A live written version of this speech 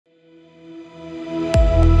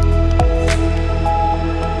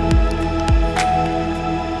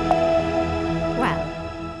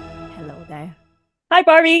Hi,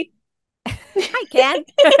 Barbie. Hi, Ken.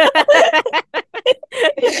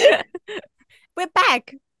 We're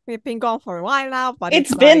back. We've been gone for a while now, but It's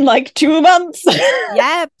it's been like, like 2 months.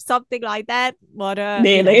 yeah, something like that. But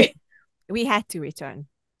Nearly. we had to return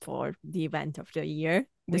for the event of the year,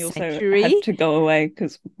 the We also had century. to go away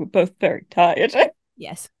because we're both very tired.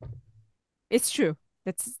 Yes, it's true.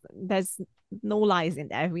 There's no lies in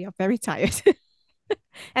there. We are very tired,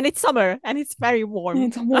 and it's summer, and it's very warm.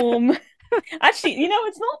 It's warm. Actually,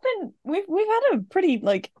 it's not been we've had a pretty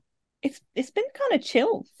it's been kind of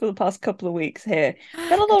chill for the past couple of weeks here. Got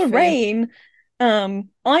a Good lot of for you. rain.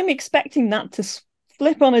 I'm expecting that to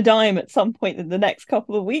flip on a dime at some point in the next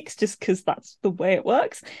couple of weeks just because that's the way it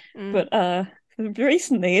works. Mm. But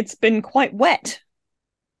recently it's been quite wet.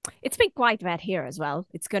 It's been quite wet here as well.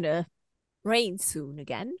 It's gonna rain soon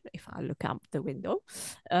again if I look out the window,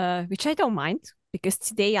 which I don't mind because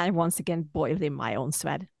today I once again boiled in my own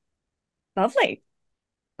sweat. Lovely.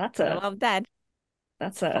 That's I a love that.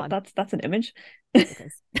 that's It's a fun. that's an image. It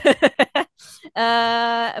is.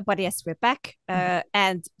 But yes, we're back.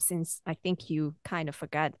 And since I think you kind of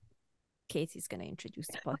forgot, Katie's going to introduce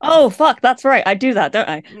the podcast. Oh fuck, that's right. I do that, don't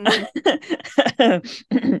Mhm. I?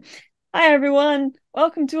 Hi everyone.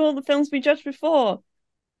 Welcome to all the films we judged before.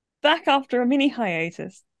 Back after a mini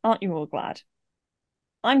hiatus. Aren't you all glad?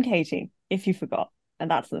 I'm Katie, if you forgot, and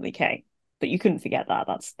that's Lily Kay. But you couldn't forget that.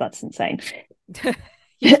 That's insane.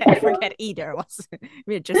 You can't forget either of us.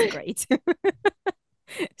 We're just great.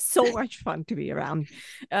 So much fun to be around.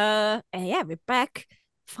 And yeah, we're back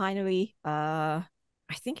finally.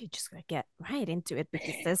 I think you're just gonna get right into it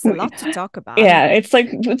because there's a lot to talk about. Yeah,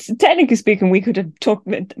 technically speaking, we could have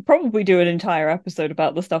probably do an entire episode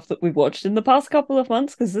about the stuff that we've watched in the past couple of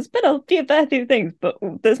months because there's been a fair few things, but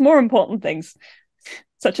there's more important things,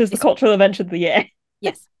 such as the It's cultural event of the year.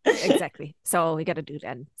 Yes, exactly. So we gotta do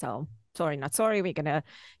that. So sorry, not sorry. We're gonna,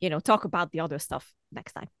 talk about the other stuff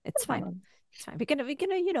next time. It's fine. It's fine. We're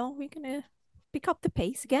gonna pick up the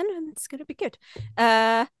pace again, and it's gonna be good.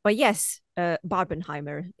 But yes,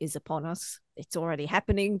 Barbenheimer is upon us. It's already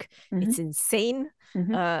happening. Mm-hmm. It's insane.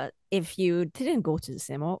 Mm-hmm. If you didn't go to the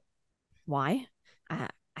cinema, why?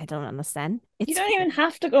 I don't understand. You It's don't fun. even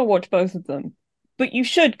have to go watch both of them, but you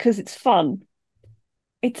should because it's fun.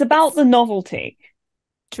 It's about It's the novelty.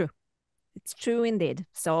 true. It's true indeed.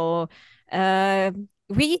 So, uh,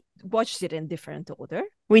 we watched it in different order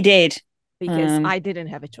We did. because Um, I didn't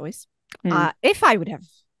have a choice. hmm. If I would have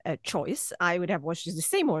a choice, I would have watched the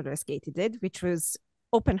same order as Katie did, which was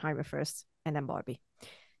Oppenheimer first and then Barbie.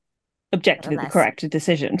 Objectively the Nevertheless, correct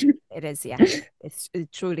decision. it is, yeah,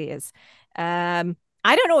 it truly is.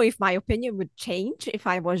 I don't know if my opinion would change if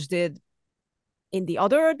I watched it in the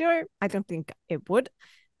other order. I don't think it would.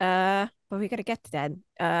 But we gotta get to that.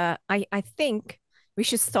 I think we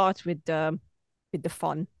should start with the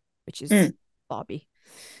fun, which is Mm. Barbie.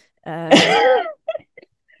 Uh,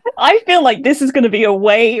 I feel like this is going to be a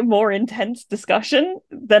way more intense discussion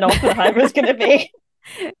than Oppenheimer's going to be.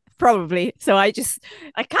 Probably. So I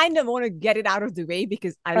kind of want to get it out of the way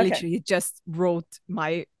because I Okay. literally just wrote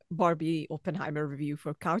my Barbie Oppenheimer review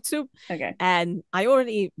for Couch Soup, Okay. and I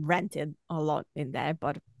already ranted a lot in there,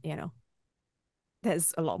 but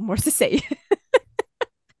there's a lot more to say.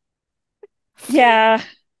 Yeah.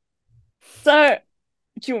 So,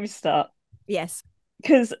 do you want me to start? Yes.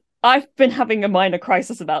 Because I've been having a minor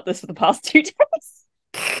crisis about this for the past 2 days.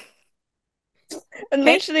 And Okay.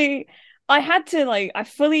 literally, I had to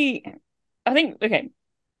I think, okay,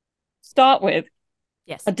 start with, I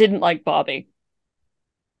Yes. didn't like Barbie.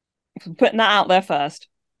 Putting that out there first.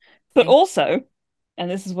 But Same. also, and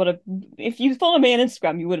this is if you follow me on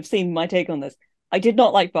Instagram, you would have seen my take on this. I did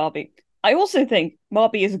not like Barbie. I also think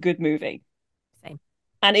Barbie is a good movie. Same.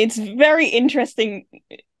 And it's very interesting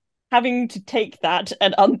having to take that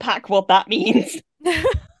and unpack what that means.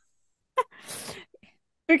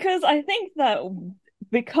 Because I think that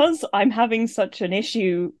because I'm having such an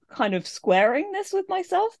issue kind of squaring this with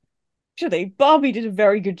myself, actually, Barbie did a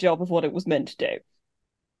very good job of what it was meant to do.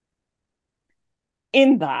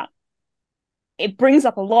 In that, it brings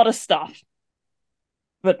up a lot of stuff,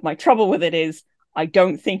 but my trouble with it is I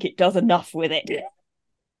don't think it does enough with it.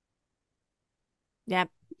 Yeah,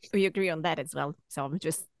 we agree on that as well. So I'm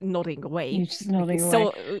just nodding away You're just nodding because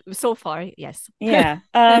away. so far, yes. Yeah.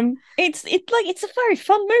 It's a very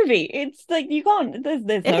fun movie. It's like you can't there's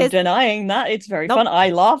It no is. denying that. It's very Nope. fun. I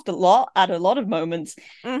laughed a lot at a lot of moments.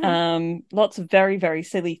 Hmm. Lots of very, very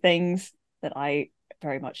silly things that I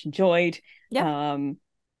very much enjoyed. Yeah. Um,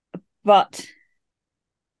 but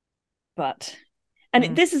but and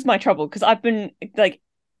Mm. this is my trouble because I've been like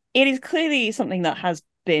it is clearly something that has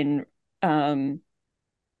been um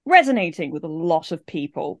resonating with a lot of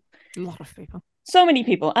people. A lot of people. So many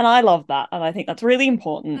people, and I love that, and I think that's really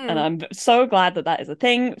important, and Mm. I'm so glad that that is a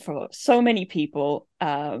thing for so many people.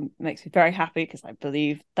 Makes me very happy because I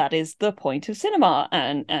believe that is the point of cinema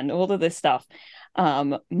and all of this stuff.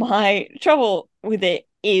 My trouble with it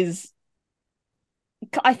is,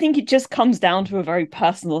 I think it just comes down to a very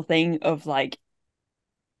personal thing of like,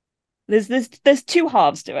 there's two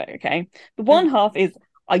halves to it. Okay, the one Mm. half is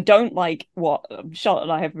I don't like what Charlotte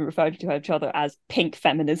and I have been referring to each other as pink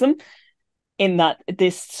feminism, in that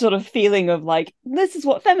this sort of feeling of like, this is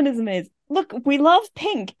what feminism is. Look, we love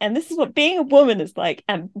pink, and this is what being a woman is like.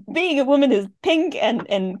 And being a woman is pink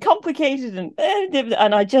and complicated,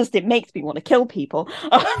 and I just, it makes me want to kill people.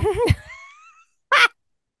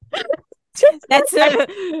 Just,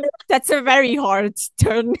 That's a very hard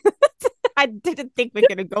turn. I didn't think we're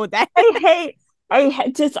gonna go there. I hate,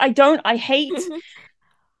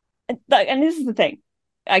 and this is the thing.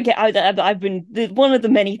 I've been, one of the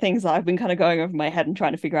many things that I've been kind of going over my head and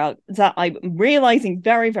trying to figure out is that I'm realizing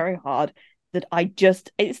very, very hard that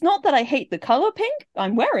it's not that I hate the color pink.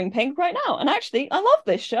 I'm wearing pink right now, and actually I love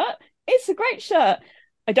this shirt. It's a great shirt.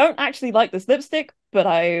 I don't actually like this lipstick, but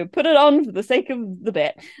I put it on for the sake of the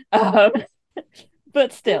bit. um,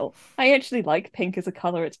 but still, I actually like pink as a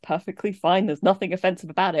color. It's perfectly fine. There's nothing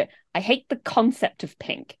offensive about it. I hate the concept of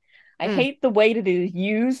pink. I Mm. hate the way that it is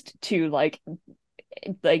used to like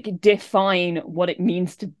define what it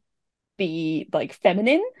means to be like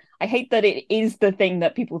feminine. I hate that it is the thing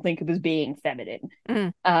that people think of as being feminine.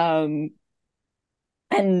 Mm. Um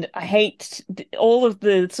and I hate all of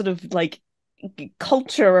the sort of like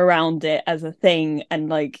culture around it as a thing, and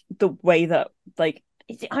like the way that like,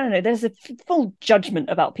 I don't know, there's a full judgment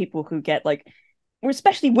about people who get like, or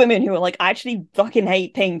especially women who are like, I actually fucking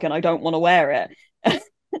hate pink and I don't want to wear it.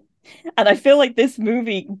 And I feel like this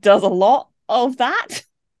movie does a lot of that.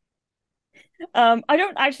 I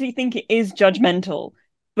don't actually think it is judgmental,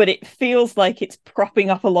 but it feels like it's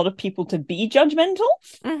propping up a lot of people to be judgmental.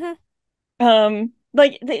 Mm-hmm.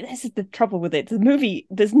 Like this is the trouble with it. The movie,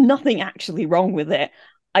 there's nothing actually wrong with it.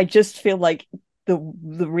 I just feel like the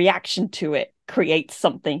reaction to it creates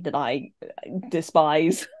something that I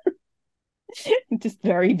despise. Just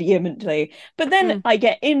very vehemently. But then Mm. I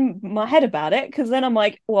get in my head about it, because then I'm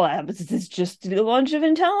like, well, this is just a bunch of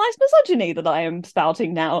internalized misogyny that I am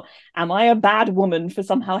spouting now. Am I a bad woman for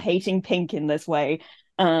somehow hating pink in this way?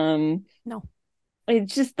 No.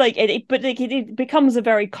 It's just like but it becomes a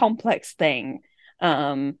very complex thing.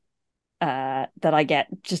 Um, that I get,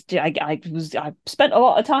 just I spent a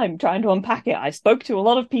lot of time trying to unpack it. I spoke to a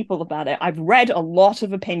lot of people about it. I've read a lot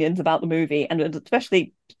of opinions about the movie, and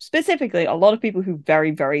especially specifically a lot of people who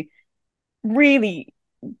very, very really,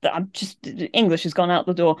 I'm just, English has gone out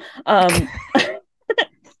the door.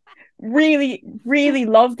 Really, really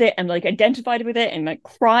loved it and like identified with it and like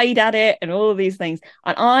cried at it and all of these things.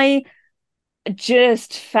 And I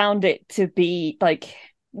just found it to be like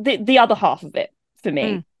the other half of it for Mm.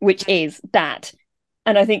 me, which is that,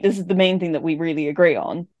 and I think this is the main thing that we really agree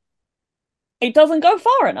on. It doesn't go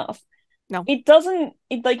far enough. No. It doesn't.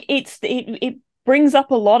 It brings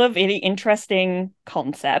up a lot of really interesting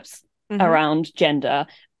concepts Mm-hmm. around gender,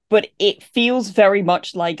 but it feels very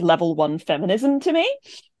much like level one feminism to me.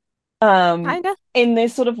 Kinda. In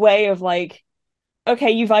this sort of way of like,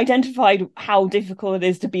 okay, you've identified how difficult it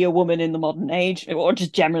is to be a woman in the modern age, or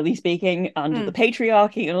just generally speaking, under the Mm.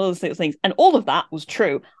 patriarchy and all those things. And all of that was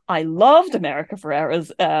true. I loved America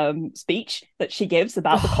Ferrera's speech that she gives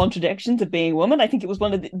about the Oh, contradictions of being a woman. I think it was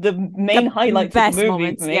one of the main the highlights of the best movie for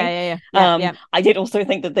moments. Yeah, me. yeah, yeah, yeah, yeah. I did also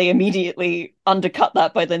think that they immediately undercut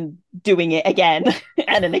that by then doing it again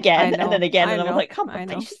and then again and then again. I And I was know, like, come on, I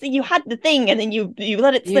know. you had the thing and then you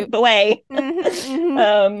let it You. slip away. Mm-hmm, mm-hmm.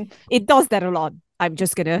 um, It does that a lot. I'm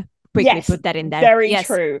just gonna quickly Yes, put that in there. very Yes.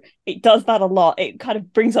 true. It does that a lot. It kind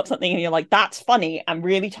of brings up something and you're like, that's funny and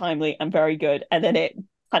really timely and very good. And then it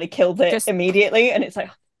kind of kills it Just immediately. And it's like,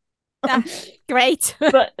 ah, great.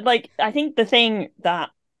 but like, I think the thing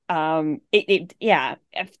that yeah,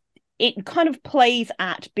 it kind of plays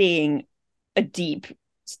at being a deep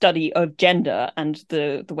study of gender and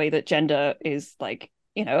the way that gender is like,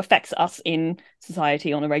 affects us in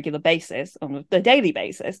society on a regular basis, on a daily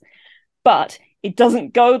basis. But it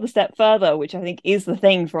doesn't go the step further, which I think is the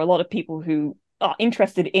thing for a lot of people who are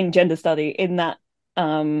interested in gender study, in that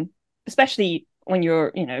especially when you're,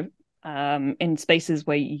 in spaces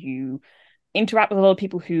where you interact with a lot of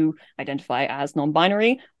people who identify as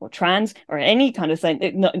non-binary or trans or any kind of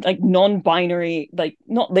thing, like non-binary, like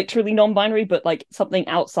not literally non-binary, but like something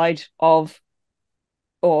outside of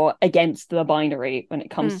or against the binary when it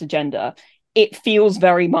comes Mm. to gender. It feels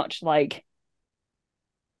very much like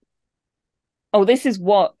oh, this is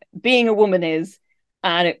what being a woman is,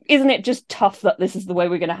 and isn't it just tough that this is the way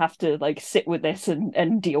we're going to have to like sit with this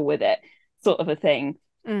and deal with it, sort of a thing.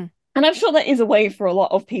 Mm. And I'm sure that is a way for a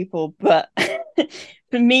lot of people, but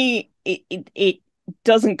for me, it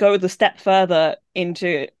doesn't go the step further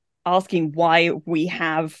into asking why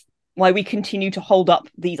we continue to hold up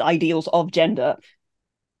these ideals of gender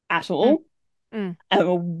at Mm. all, Mm.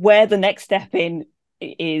 and where the next step in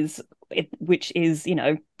is, which is, you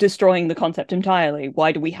know, destroying the concept entirely.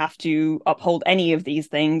 Why do we have to uphold any of these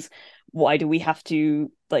things? Why do we have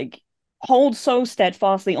to like hold so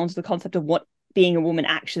steadfastly onto the concept of what being a woman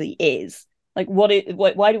actually is? Like,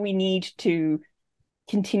 why do we need to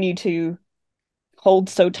continue to hold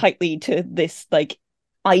so tightly to this like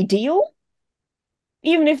ideal,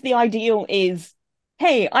 even if the ideal is,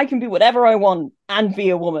 hey, I can be whatever I want and be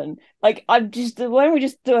a woman. Like, I'm just, why don't we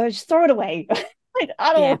just throw it away? I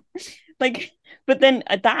Yeah. don't like, but then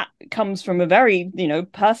that comes from a very, you know,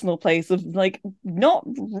 personal place of like not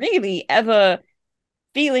really ever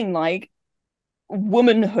feeling like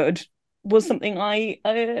womanhood was something I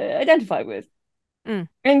identify with, Mm.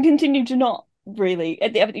 and continue to not really.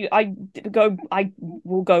 I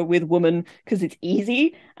will go with woman because it's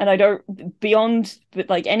easy, and I don't beyond, but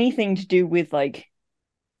like anything to do with like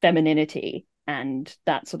femininity and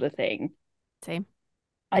that sort of thing. Same.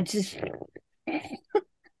 I just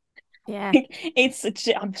Yeah.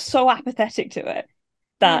 I'm so apathetic to it Mm.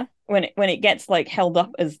 that when it gets like held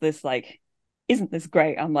up as this like, isn't this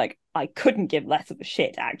great? I'm like, I couldn't give less of a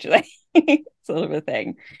shit actually, sort of a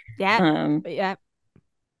thing. Yeah. Um, Yeah.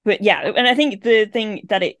 but yeah, and I think the thing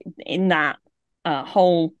that it in that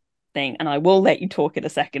whole thing, and I will let you talk in a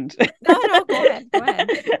second, No, no, go ahead. Go ahead.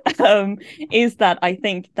 um, is that I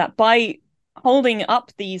think that by holding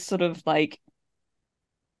up these sort of like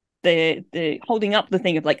the holding up the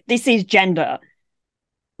thing of like this is gender,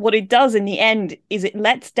 what it does in the end is it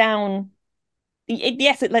lets down.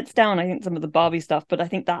 Yes, it lets down, I think, some of the Barbie stuff, but I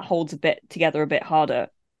think that holds a bit together a bit harder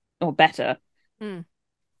or better. Mm.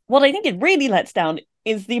 What I think it really lets down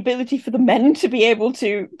is the ability for the men to be able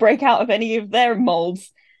to break out of any of their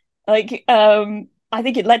molds. Like, I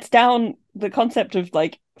think it lets down the concept of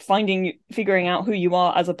like figuring out who you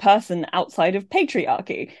are as a person outside of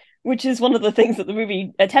patriarchy, which is one of the things that the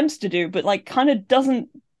movie attempts to do, but like kind of doesn't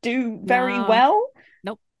do very No. well.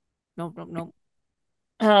 Nope. Nope. Nope. Nope.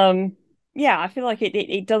 Um, yeah, I feel like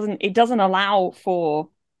it doesn't allow for,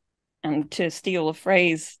 and to steal a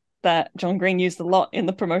phrase that John Green used a lot in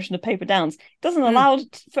the promotion of Paper Downs, it doesn't Mm. allow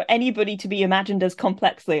for anybody to be imagined as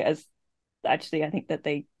complexly as actually I think that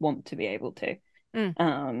they want to be able to.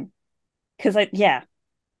 Mm. Because I don't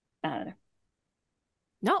know.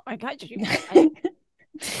 No, I got you. I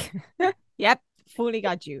yep, fully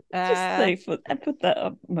got you. Just say I put that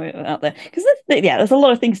out there because yeah, there's a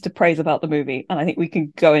lot of things to praise about the movie, and I think we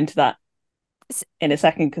can go into that in a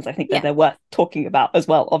second because I think that Yeah, they're worth talking about as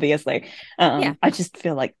well. Obviously, yeah, I just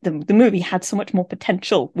feel like the movie had so much more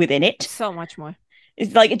potential within it. so much more.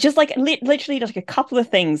 It's like just like literally just like a couple of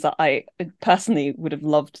things that I personally would have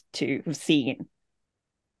loved to have seen,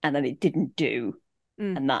 and then it didn't do,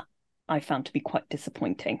 Mm. and that I found to be quite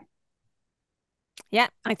disappointing. Yeah,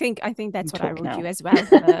 I think You that's what I talk wrote you now. as well.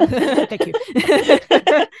 Thank you.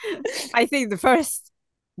 I think the first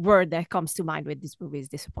word that comes to mind with this movie is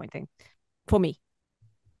disappointing for me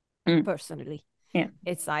Mm, personally. yeah.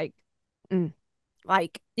 It's like, mm,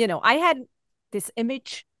 like I had this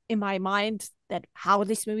image in my mind that how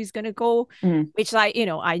this movie is gonna go, Mm, which like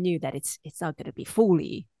I knew that it's not gonna be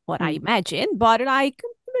fully what I mm, imagined, but like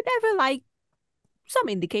whatever, like some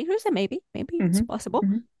indicators that maybe it's mm-hmm, possible.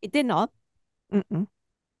 mm-hmm. It did not. Mm-mm.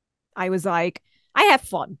 I was like, I have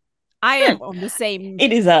fun. I Yeah. am on the same.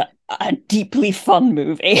 It is a deeply fun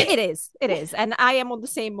movie. It is, and I am on the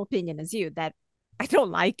same opinion as you that I don't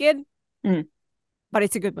like it, Mm, but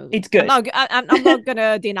it's a good movie. it's I'm good. not. I'm not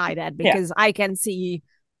gonna deny that Yeah, because I can see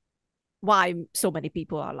why so many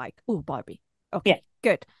people are like, "Oh, Barbie." yeah, Okay,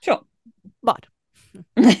 good, sure. but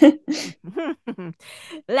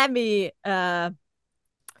let me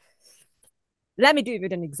let me do it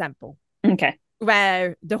with an example Okay.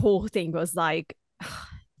 where the whole thing was like,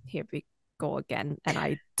 here we go again, and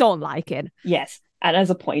I don't like it. Yes. And as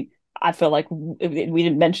a point, I feel like we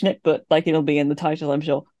didn't mention it, but like it'll be in the title, I'm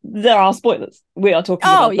sure. There are spoilers. We are talking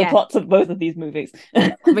Oh about the yeah, plots of both of these movies.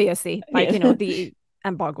 obviously, like Yes. the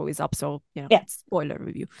embargo is up, so Yeah. spoiler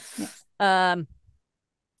review. Yes. Um,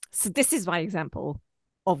 so this is my example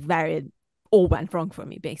of where it all went wrong for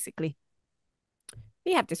me. Basically,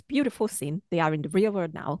 we have this beautiful scene. They are in the real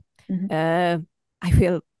world now. Mm-hmm. Uh, I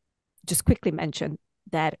will just quickly mention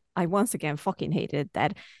that I once again fucking hated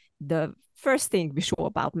that the first thing we show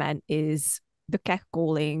about men is the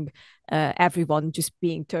catcalling, everyone just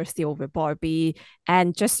being thirsty over Barbie,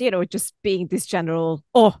 and just just being this general,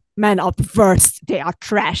 oh, men are the worst, they are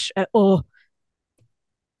trash, oh,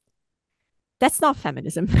 that's not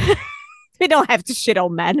feminism. We don't have to shit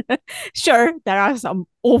on men. Sure, there are some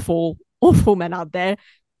awful, awful men out there,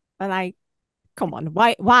 but like, come on,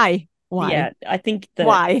 why, Yeah, I think that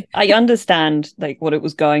why? I understand like what it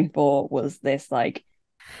was going for was this like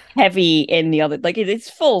heavy in the other like it's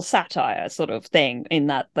full satire sort of thing in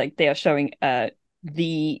that like they are showing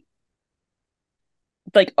the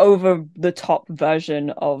like over the top version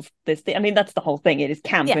of this thing. I mean, that's the whole thing. It is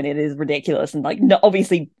camp Yeah, and it is ridiculous and like no,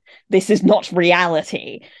 obviously this is not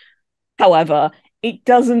reality. However, it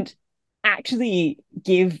doesn't actually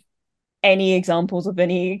give any examples of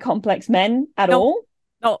any complex men at no, all,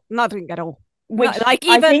 no, nothing at all. Not, which like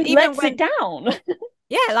I think even lets it when down.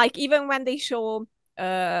 yeah, like even when they show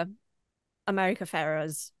uh America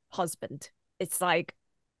Ferrer's husband, it's like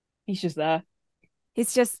He's just there.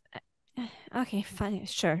 it's just okay, fine,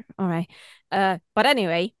 sure, all right. But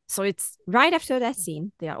anyway, so it's right after that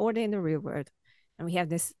scene, they are already in the real world, and we have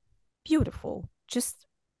this beautiful, just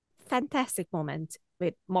fantastic moment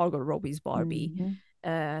with Margot Robbie's Barbie.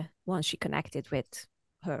 Mm-hmm. Once she connected with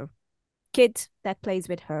her kid that plays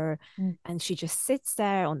with her, Mm. and she just sits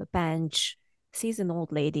there on the bench, sees an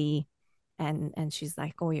old lady, and she's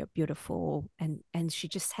like, oh, you're beautiful, and she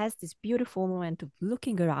just has this beautiful moment of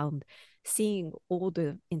looking around, seeing all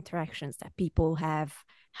the interactions that people have,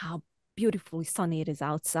 how beautifully sunny it is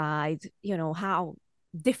outside, how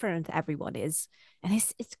different everyone is, and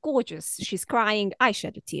it's gorgeous. She's crying. I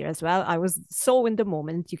shed a tear as well. I was so in the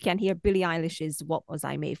moment. You can hear Billie Eilish's "What Was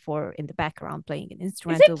I Made For" in the background playing an Is it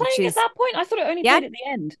instrumental, which playing at is, that point? I thought it only yeah, played at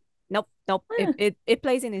the end. nope. Huh. It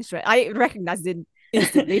plays an instrument. I recognized it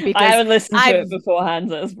instantly I because haven't listened to I've it beforehand,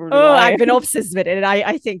 so that's probably oh, why. I've been obsessed with it. And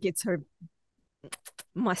I think it's her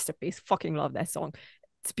masterpiece. Fucking love that song.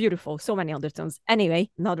 It's beautiful. So many undertones. Anyway,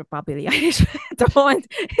 not about Billie Eilish at the moment.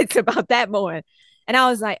 It's about that moment. And I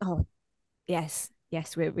was like, oh, yes,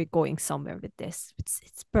 we're going somewhere with this.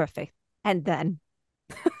 It's perfect. And then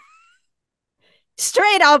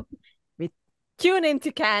straight up, we tune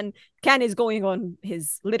into Ken. Ken is going on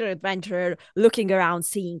his little adventure, looking around,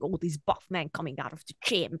 seeing all these buff men coming out of the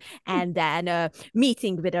gym, and then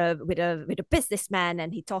meeting with a businessman,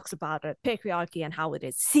 and he talks about patriarchy and how it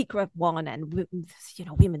is a secret one, and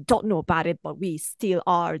women don't know about it, but we still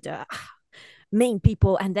are the main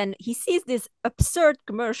people. And then he sees this absurd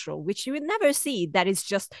commercial, which you would never see, that is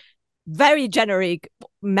just very generic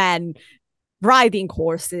men riding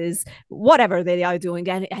horses, whatever they are doing,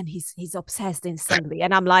 and he's obsessed instantly.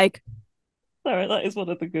 And I'm like, Sorry, that is one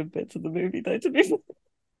of the good bits of the movie, though, to be fair.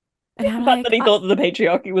 and I'm The fact like, that he thought that the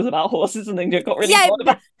patriarchy was about horses and then got really yeah, bored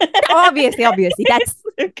about obviously, it's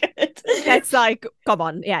so good. that's like, come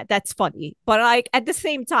on, yeah, that's funny. But like at the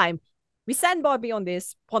same time, we send Barbie on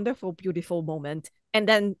this wonderful, beautiful moment, and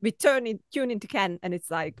then we tune into Ken, and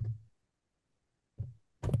it's like,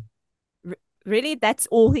 really, that's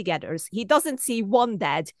all he gathers. He doesn't see one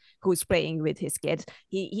dad who's playing with his kid.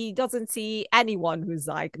 He doesn't see anyone who's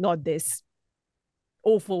like not this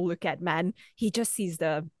awful look at man. He just sees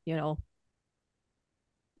the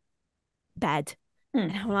dad. Hmm.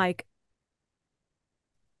 And I'm like,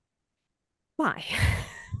 why?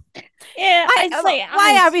 Yeah, I'd say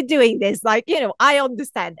Why I. are we doing this? Like, I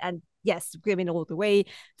understand, and yes, women all the way,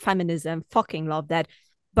 feminism, fucking love that.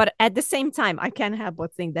 But at the same time, I can't help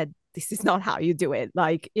but think that this is not how you do it.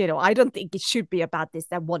 Like, I don't think it should be about this,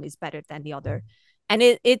 that one is better than the other. And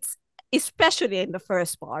it's especially in the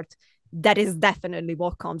first part, that is definitely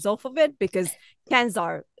what comes off of it, because cans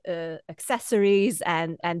are accessories,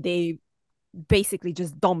 and they basically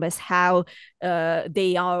just dumb as hell.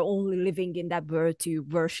 They are only living in that world to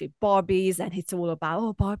worship Barbies, and it's all about,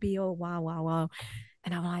 oh, Barbie, oh, wow, wow, wow.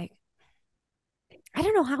 And I'm like, I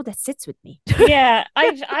don't know how that sits with me. Yeah,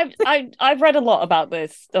 I've read a lot about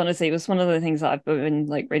this. Honestly, it was one of the things that I've been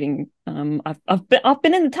like reading. I've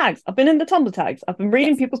been in the tags. I've been in the Tumblr tags. I've been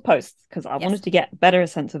reading Yes, people's posts because I yes, wanted to get a better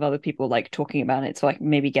sense of other people like talking about it, so I can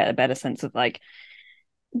maybe get a better sense of like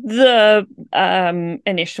the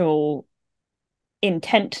initial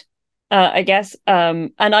intent, I guess.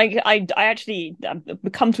 And I actually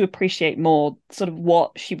come to appreciate more sort of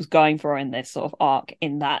what she was going for in this sort of arc,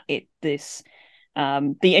 in that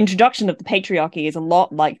the introduction of the patriarchy is a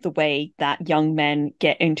lot like the way that young men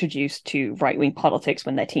get introduced to right-wing politics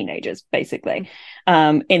when they're teenagers, basically.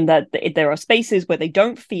 In that there are spaces where they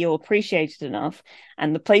don't feel appreciated enough,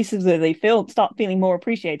 and the places where they start feeling more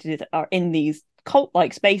appreciated are in these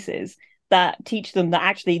cult-like spaces that teach them that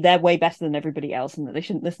actually they're way better than everybody else and that they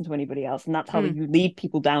shouldn't listen to anybody else, and that's how you lead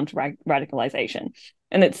people down to radicalization.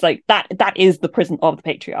 And it's like that is the prison of the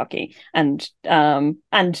patriarchy, and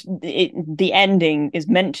the ending is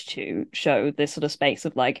meant to show this sort of space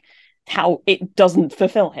of like how it doesn't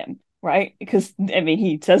fulfill him, right? Because I mean,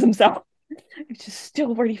 he says himself, which is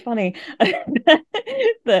still really funny,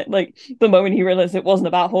 that like the moment he realized it wasn't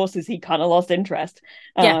about horses, he kind of lost interest.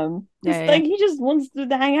 Like he just wants to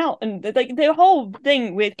hang out, and like the whole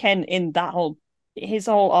thing with Ken in that whole his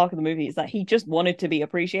whole arc of the movie is that he just wanted to be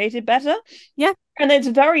appreciated better. Yeah, and it's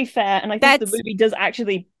very fair, and I think the movie does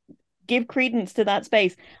actually give credence to that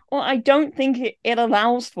space. What I don't think it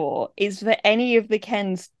allows for is for any of the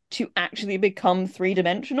Kens to actually become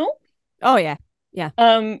three-dimensional. Oh yeah, yeah.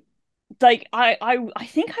 Like I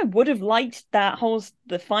think I would have liked that whole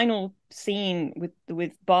the final scene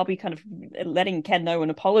with Barbie kind of letting Ken know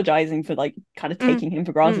and apologizing for like kind of taking him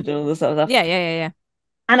for granted and all this other stuff. Yeah.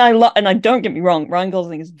 And I don't get me wrong, Ryan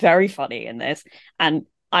Gosling is very funny in this, and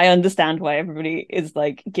I understand why everybody is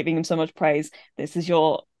like giving him so much praise. This is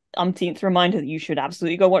your umpteenth reminder that you should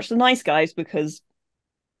absolutely go watch The Nice Guys, because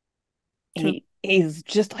he is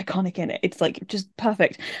just iconic in it. It's like just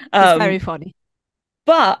perfect. It's very funny.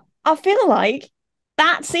 But I feel like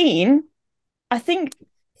that scene, I think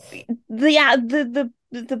the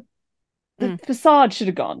facade should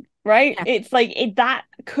have gone, right? Yeah. It's like that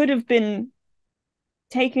could have been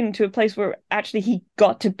taken to a place where actually he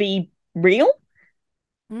got to be real.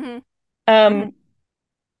 And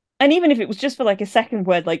even if it was just for like a second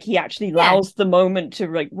where like he actually allows the moment to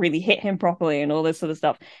like really hit him properly and all this sort of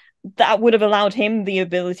stuff, that would have allowed him the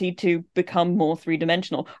ability to become more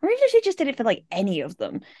three-dimensional. Or even if he just did it for like any of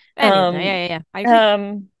them. Yeah. I agree.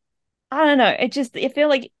 I don't know. I feel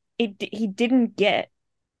like he didn't get.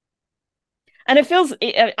 And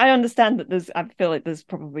I understand that I feel like there's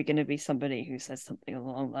probably going to be somebody who says something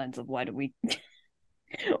along the lines of,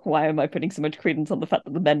 why am I putting so much credence on the fact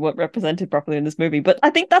that the men weren't represented properly in this movie? But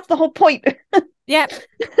I think that's the whole point. Yeah.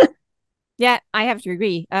 Yeah, I have to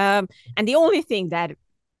agree. And the only thing that,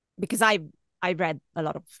 because I read a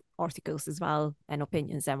lot of articles as well and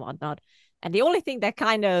opinions and whatnot, and the only thing that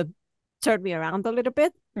kind of turned me around a little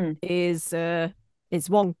bit is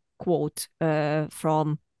one quote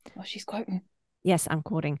from. Oh, she's quoting. Yes, I'm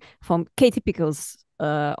quoting from Katie Pickle's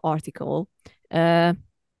article. It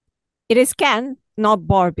is Ken, not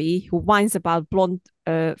Barbie, who whines about blonde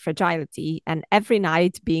fragility and every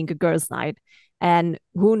night being a girl's night, and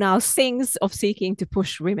who now sings of seeking to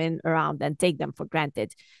push women around and take them for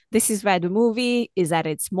granted. This is where the movie is at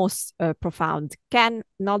its most profound. Ken,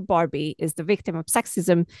 not Barbie, is the victim of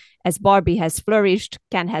sexism. As Barbie has flourished,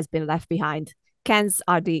 Ken has been left behind. Kens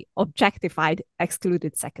are the objectified,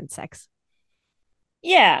 excluded second sex.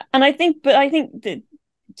 Yeah, and I think that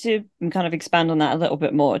to kind of expand on that a little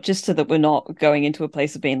bit more, just so that we're not going into a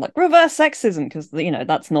place of being like reverse sexism, because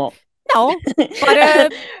that's not. No,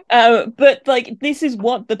 but but like this is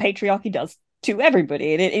what the patriarchy does to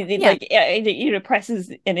everybody. It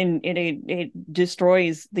oppresses and it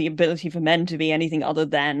destroys the ability for men to be anything other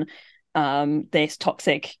than this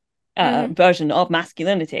toxic version of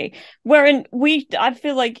masculinity. Wherein I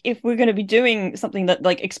feel like if we're going to be doing something that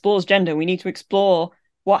like explores gender, we need to explore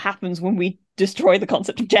what happens when we destroy the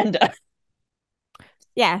concept of gender.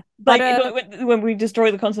 Yeah, but when we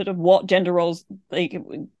destroy the concept of what gender roles like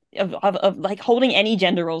of like holding any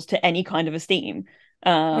gender roles to any kind of esteem.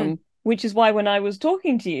 Which is why when I was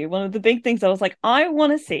talking to you, one of the big things I was like, I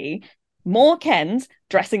want to see more Kens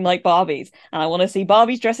dressing like Barbies, and I want to see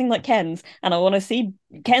Barbies dressing like Kens, and I want to see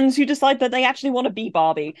Kens who decide that they actually want to be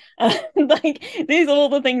Barbie. Like these are all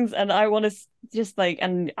the things, and I want to just like,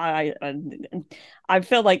 and I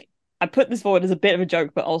feel like I put this forward as a bit of a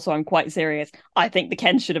joke, but also I'm quite serious. I think the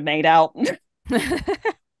Kens should have made out.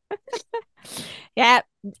 Yeah,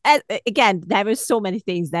 again, there were so many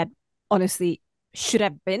things that honestly should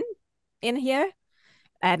have been in here,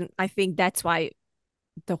 and I think that's why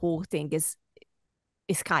the whole thing is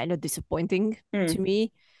kind of disappointing to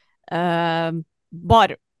me.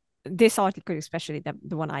 But this article, especially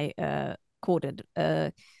the one I quoted,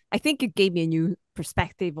 I think it gave me a new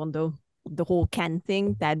perspective on the whole Ken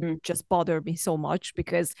thing that just bothered me so much,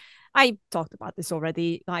 because I talked about this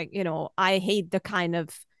already. Like, I hate the kind of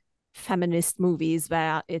feminist movies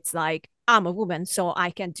where it's like, I'm a woman, so I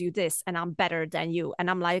can do this and I'm better than you. And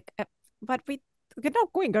I'm like, but we're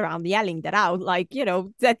not going around yelling that out. Like,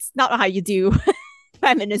 that's not how you do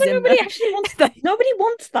feminism. But nobody actually wants that. Nobody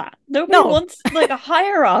wants that. Nobody wants like a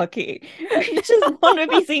hierarchy. You just want to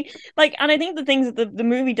be seen. Like, and I think the things that the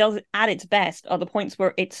movie does at its best are the points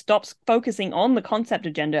where it stops focusing on the concept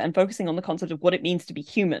of gender and focusing on the concept of what it means to be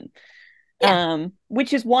human. Yeah.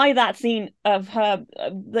 Which is why that scene of her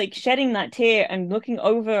like shedding that tear and looking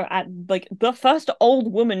over at like the first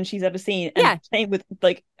old woman she's ever seen and Yeah. saying with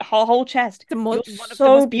like her whole chest, "You're One of the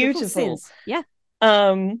so most beautiful beautiful." scenes. Yeah.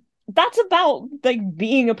 That's about like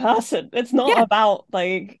being a person. Yeah.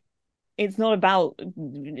 It's not about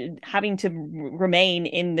having to remain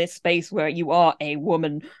in this space where you are a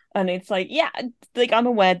woman. And it's like, yeah, like I'm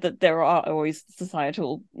aware that there are always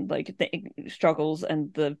societal like struggles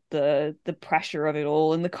and the pressure of it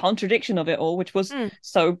all and the contradiction of it all, which was Mm.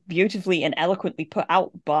 so beautifully and eloquently put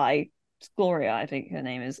out by Gloria, I think her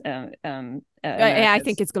name is Yeah, I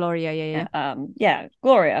think America's. it's Gloria. Yeah, Yeah,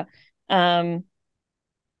 Gloria.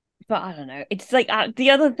 But I don't know. It's like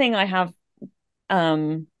the other thing I have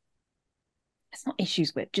um it's not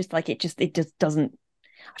issues with, just like it just doesn't,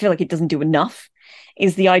 I feel like it doesn't do enough,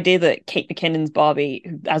 is the idea that Kate McKinnon's Barbie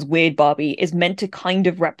as Weird Barbie is meant to kind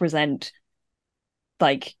of represent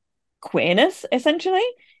like queerness essentially,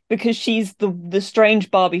 because she's the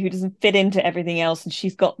strange Barbie who doesn't fit into everything else, and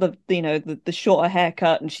she's got the you know the shorter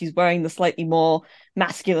haircut, and she's wearing the slightly more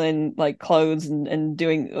masculine like clothes and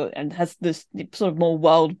doing and has this sort of more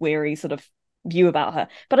world weary sort of view about her.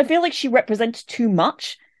 But I feel like she represents too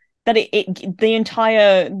much, that it the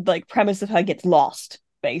entire like premise of her gets lost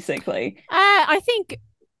basically. I think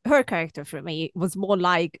her character for me was more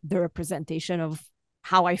like the representation of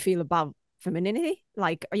how I feel about femininity.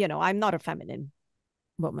 Like, I'm not a feminine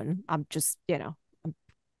woman. I'm just, I'm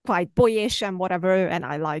quite boyish and whatever. And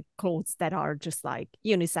I like clothes that are just like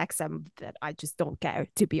unisex and that I just don't care,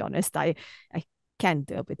 to be honest. I can't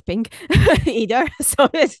deal with pink either. So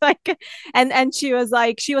it's like, and she was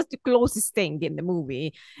the closest thing in the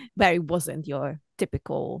movie where it wasn't your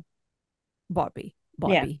typical Barbie. Yeah,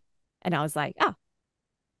 Barbie. And I was like, oh,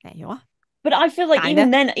 there you are. but I feel like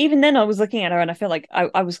Kinda. even then I was looking at her and I feel like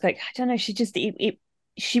I was like, I don't know,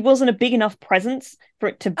 she wasn't a big enough presence for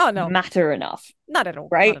it to Oh no, matter enough, not at all.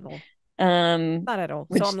 Not right? at all. um Not at all. So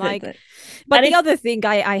which I'm like, but and the it's other thing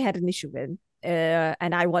I had an issue with,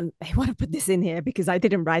 and I want to put this in here because I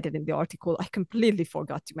didn't write it in the article. I completely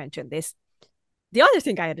forgot to mention this. The other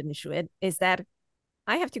thing I had an issue with is that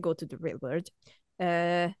I have to go to the real world,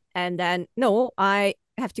 and then no, I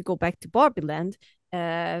have to go back to Barbie Land,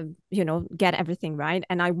 get everything right,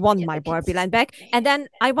 and I want yeah, my like Barbie it's Land back, and then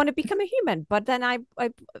I want to become a human, but then I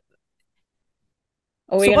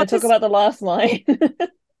are we so going to what talk is? about the last line?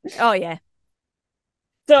 Oh yeah,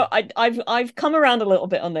 So I've come around a little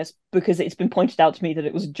bit on this because it's been pointed out to me that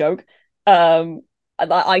it was a joke.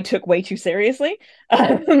 I took way too seriously.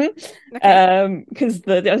 okay, Because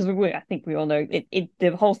I think we all know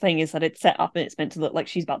the whole thing is that it's set up and it's meant to look like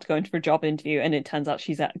she's about to go in for a job interview, and it turns out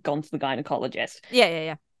she's gone to the gynecologist.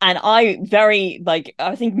 yeah. And I very like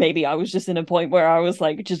I think maybe I was just in a point where I was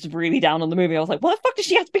like just really down on the movie. I was like, what the fuck does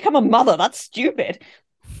she have to become a mother? That's stupid.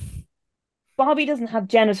 Barbie doesn't have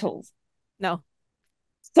genitals. No,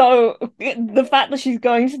 So the fact that she's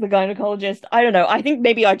going to the gynecologist, I don't know. I think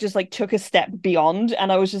maybe I just like took a step beyond,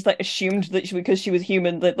 and I was just like assumed that because she was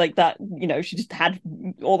human, that like that, she just had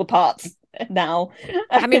all the parts now.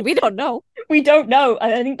 I mean we don't know. We don't know.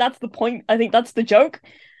 I think that's the point. I think that's the joke.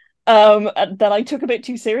 That I took a bit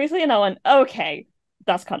too seriously, and I went, okay,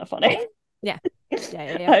 that's kind of funny. Yeah,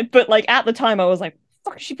 yeah. But like at the time, I was like,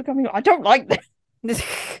 fuck is she becoming? I don't like this.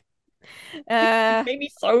 It uh, made me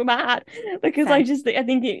so mad because fair. I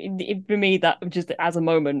think for me that just as a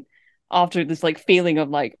moment after this like feeling of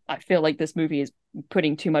like I feel like this movie is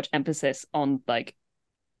putting too much emphasis on like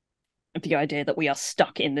the idea that we are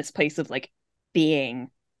stuck in this place of like being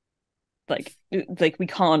like we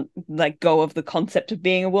can't like go of the concept of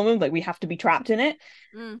being a woman, like we have to be trapped in it,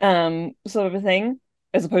 Mm, sort of a thing,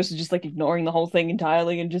 as opposed to just like ignoring the whole thing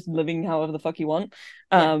entirely and just living however the fuck you want.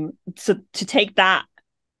 yeah. So to take that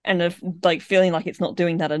and of like feeling like it's not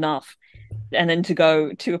doing that enough, and then to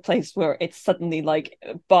go to a place where it's suddenly like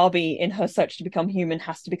Barbie in her search to become human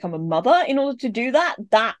has to become a mother in order to do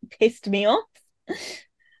that pissed me off.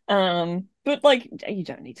 But like you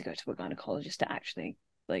don't need to go to a gynecologist to actually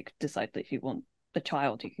like decide that if you want a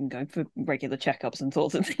child, you can go for regular checkups and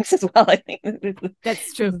sorts of things as well. I think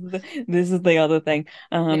That's true. this is the other thing.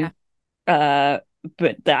 Yeah. Uh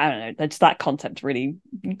but I don't know, that's that concept really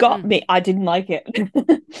got Mm, me. I didn't like it.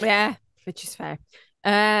 yeah, which is fair.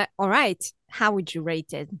 All right. How would you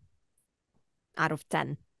rate it out of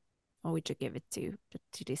 10? What would you give it to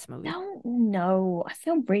this movie? Don't know. I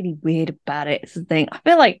feel really weird about it. It's the thing. I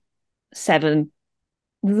feel like 7.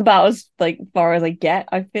 This is about as like far as I get.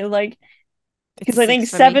 I feel like It's a because I think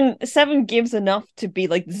six for me. seven gives enough to be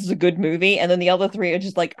like this is a good movie, and then the other three are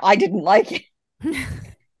just like I didn't like it.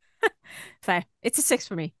 Fair. It's a 6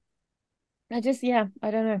 for me. I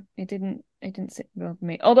don't know. It didn't sit well with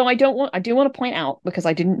me. Although I do want to point out, because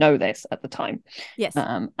I didn't know this at the time, Yes.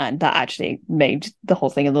 and that actually made the whole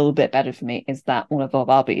thing a little bit better for me, is that one of our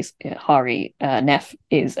Barbies, Hari Neff,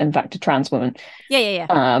 is in fact a trans woman. Yeah, yeah,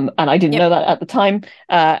 yeah. And I didn't Yep. know that at the time,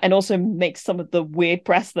 and also makes some of the weird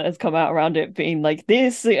press that has come out around it being like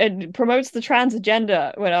this and promotes the trans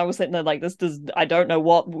agenda. When I was sitting there like, this does, I don't know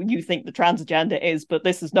what you think the trans agenda is, but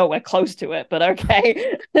this is nowhere close to it. But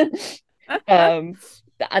okay.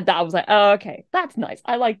 That I was like, oh, okay, that's nice.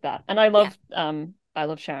 I like that, and Yeah. I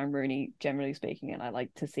love Sharon Rooney generally speaking, and I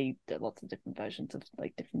like to see lots of different versions of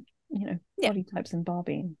like different Yeah. body types in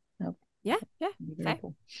Barbie. And Yeah. Yeah. be very Fair.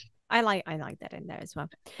 cool. I like that in there as well.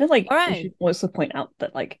 I feel like All we right. should also point out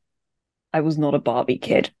that like I was not a Barbie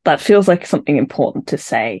kid. That feels like something important to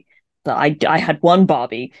say. That I had one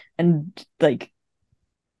Barbie, and like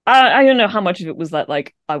I don't know how much of it was that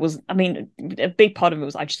like I mean a big part of it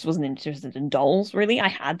was I just wasn't interested in dolls really. I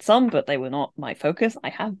had some, but they were not my focus. I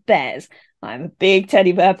have bears. I'm a big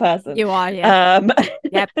teddy bear person. You are, yeah. Um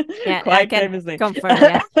Yep. Yeah, I quite can famously. confirm,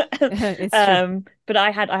 yeah. It's true. But I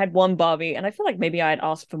had one Barbie, and I feel like maybe I had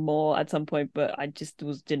asked for more at some point, but I just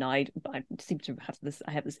was denied. I seem to have this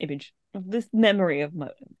I have this image of this memory of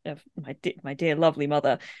my dear lovely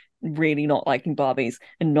mother really not liking Barbies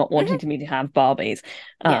and not wanting Mhm. to me to have Barbies,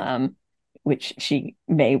 Yeah. which she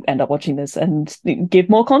may end up watching this and give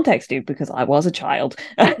more context to, because I was a child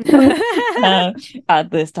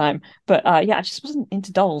at this time. But yeah, I just wasn't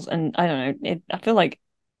into dolls, and I don't know. I feel like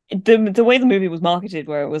the way the movie was marketed,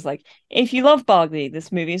 where it was like, if you love Barbie,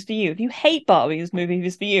 this movie is for you. If you hate Barbie, this movie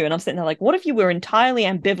is for you. And I'm sitting there like, what if you were entirely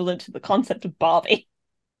ambivalent to the concept of Barbie?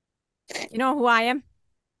 You know who I am?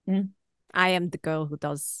 Mm. I am the girl who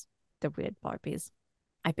does the weird Barbies.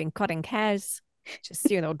 I've been cutting hairs, just,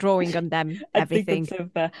 drawing on them, I think everything. that's so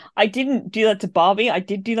fair. I didn't do that to Barbie. I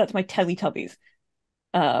did do that to my Teletubbies.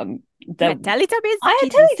 You That had Teletubbies? I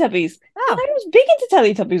Jesus. had Teletubbies. Yeah, Oh, I was big into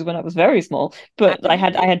Teletubbies when I was very small. But I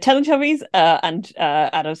absolutely. had Teletubbies, and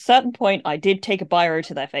at a certain point, I did take a biro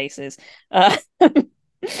to their faces. I was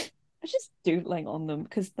just doodling on them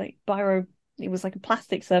because like biro, it was like a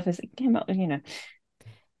plastic surface. It came out.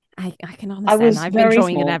 I can I understand. was I've been very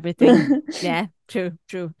drawing and small. everything. Yeah, true,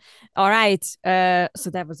 true. All right. So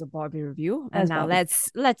that was a Barbie review, and As now Barbie.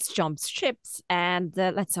 let's jump ships and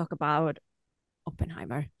let's talk about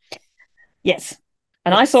Oppenheimer. Yes.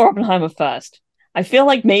 And I Let's. saw Oppenheimer first. I feel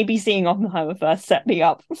like maybe seeing Oppenheimer first set me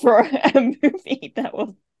up for a movie that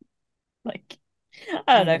was like,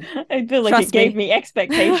 I don't I know. I feel like it trust gave me. me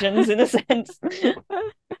expectations in a sense.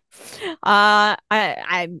 I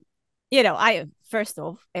first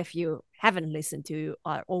off, if you haven't listened to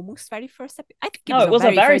our almost very first episode, I think it Oh, was it our was a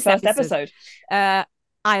very very first first episode. episode. Uh,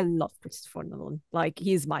 I love Christopher Nolan. Like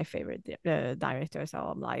he's my favorite director. So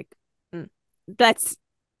I'm like, let's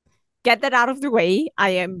get that out of the way. I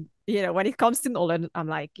am, when it comes to Nolan, I'm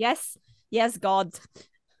like, yes, yes, God,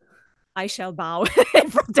 I shall bow in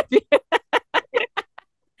front of you.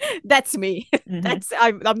 That's me.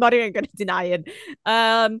 Mm-hmm. I'm not even going to deny it.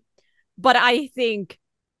 But I think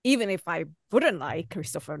even if I wouldn't like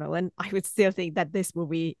Christopher Nolan, I would still think that this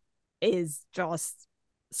movie is just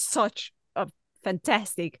such a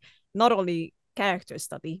fantastic, not only character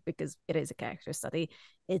study, because it is a character study,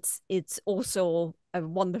 it's also a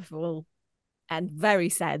wonderful and very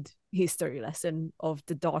sad history lesson of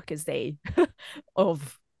the darkest day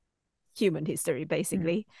of human history, Mm-hmm.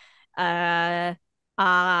 basically.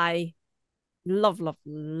 I loved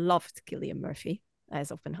Cillian Murphy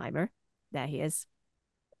as Oppenheimer. There he is.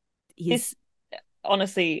 This He's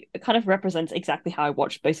honestly kind of represents exactly how I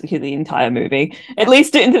watched basically the entire movie. At Yep,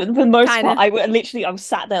 least in the most kind part, of. I was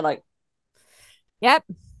sat there like, Yep,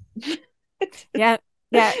 yeah,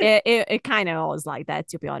 yeah. It kind of was like that,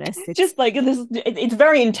 to be honest. It's just like this. It's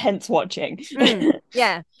very intense watching.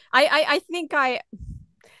 yeah. I think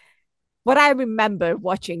what I remember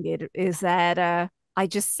watching it is that I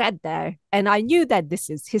just sat there and I knew that this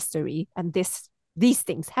is history and these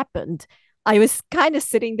things happened. I was kind of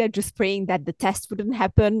sitting there just praying that the test wouldn't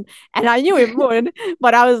happen, and I knew it would,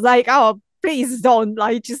 but I was like, "Oh, please don't!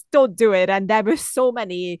 Like, just don't do it." And there were so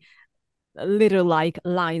many little like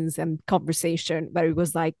lines and conversation where it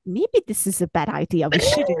was like, "Maybe this is a bad idea. We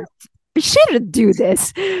shouldn't do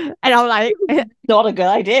this." And I'm like, Not a good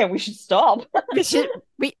idea. We should stop.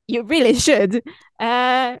 you really should.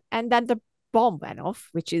 And then the bomb went off,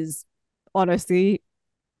 which is honestly,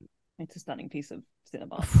 It's a stunning piece of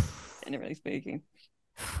cinema, generally speaking.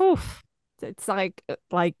 it's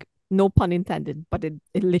like no pun intended, but it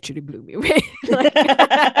literally blew me away. Like,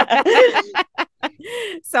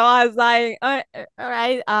 so I was like, all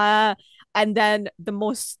right. And then the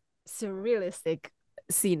most surrealistic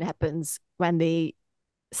scene happens when they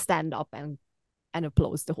stand up and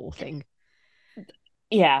applause the whole thing.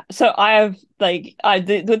 Yeah, so I have like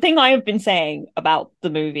the thing I have been saying about the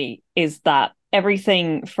movie is that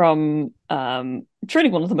everything from truly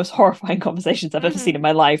one of the most horrifying conversations I've ever Mm-hmm. seen in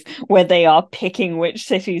my life, where they are picking which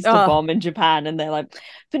cities to Oh, bomb in Japan, and they're like,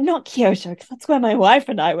 but not Kyoto, because that's where my wife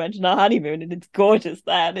and I went on our honeymoon, and it's gorgeous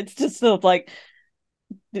there. And it's just sort of like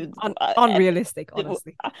unrealistic,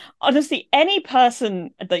 honestly. honestly, any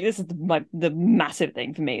person like this is the massive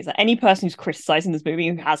thing for me is that any person who's criticizing this movie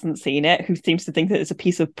who hasn't seen it, who seems to think that it's a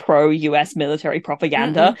piece of pro-US military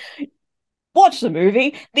propaganda, Mm-mm. watch the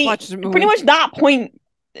movie. The Watch the pretty movie. much that point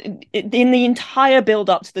in the entire build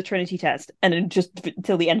up to the Trinity test and just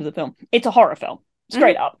till the end of the film, it's a horror film. Mm-hmm.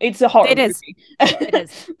 Straight up, it's a horror It is. movie.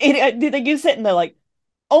 It is. You sit and they're like,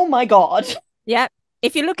 oh my god. Yeah.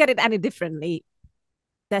 If you look at it any differently,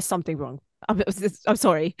 there's something wrong. I'm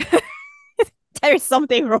sorry. There is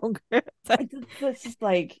something wrong. This is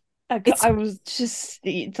like It's I was just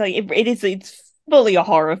it's like it's fully a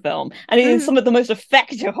horror film, and it is mhm. some of the most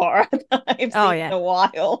effective horror that I've Oh seen yeah, in a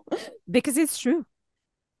while. because it's true.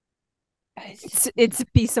 It's It's a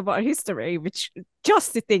piece of our history, which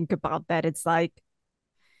just to think about that, it's like,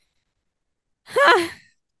 huh,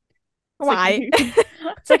 It's like why? you could,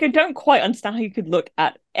 it's like I don't quite understand how you could look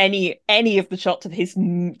at any of the shots of his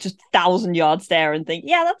just 1,000 yard stare and think,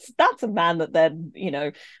 yeah, that's a man that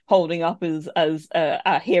they're holding up as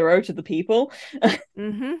a hero to the people.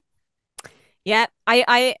 Mm-hmm. Yeah,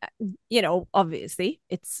 I, obviously,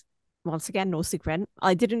 it's once again no secret.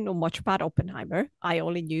 I didn't know much about Oppenheimer. I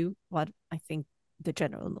only knew what I think the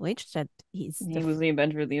general knowledge that he's He was the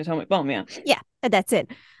inventor of the atomic bomb, yeah. yeah, and that's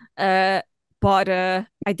it. But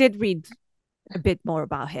I did read a bit more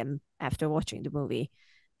about him after watching the movie,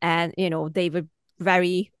 and they were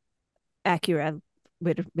very accurate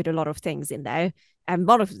with a lot of things in there. And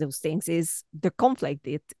one of those things is the conflict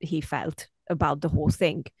that he felt about the whole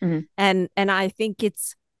thing, Mhm. and I think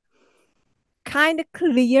it's kind of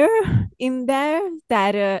clear in there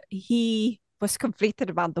that he was conflicted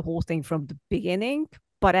about the whole thing from the beginning,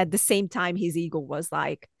 but at the same time his ego was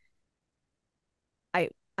like, I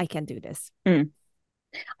I can do this. Mm.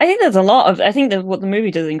 I think there's a lot of I think that what the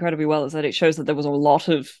movie does incredibly well is that it shows that there was a lot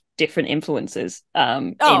of different influences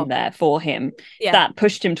in Oh there for him yeah. that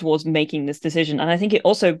pushed him towards making this decision. And I think it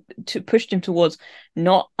also pushed him towards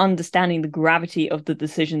not understanding the gravity of the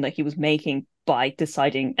decision that he was making by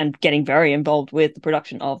deciding and getting very involved with the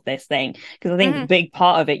production of this thing. Because I think a Mm-hmm. big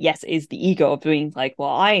part of it, yes, is the ego of being like, well,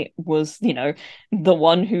 I was, the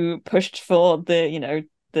one who pushed for the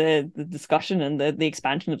discussion and the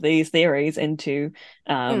expansion of these theories into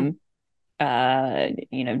Mm. um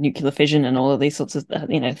nuclear fission and all of these sorts of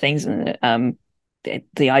things, and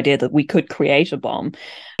the idea that we could create a bomb. I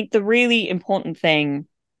think the really important thing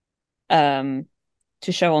um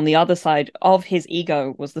to show on the other side of his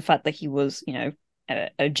ego was the fact that he was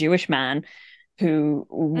a Jewish man who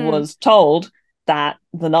Mm. was told that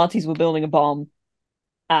the Nazis were building a bomb,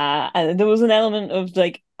 and there was an element of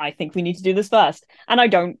like, I think we need to do this first, and I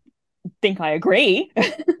don't think I agree.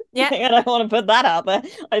 Yeah. And I want to put that out there.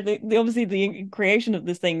 I think obviously the creation of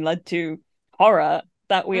this thing led to horror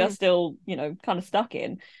that we are Mm. still, kind of stuck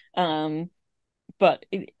in. Um, but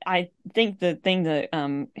I think the thing that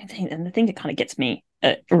and the thing that kind of gets me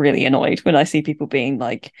really annoyed when I see people being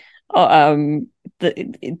like, oh,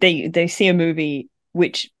 they see a movie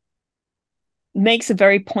which makes a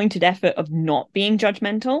very pointed effort of not being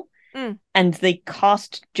judgmental, Mm. and they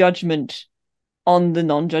cast judgment on the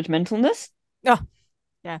non-judgmentalness, Oh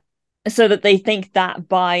yeah. so that they think that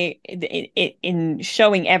by in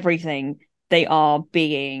showing everything they are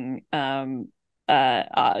being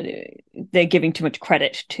they're giving too much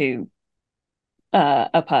credit to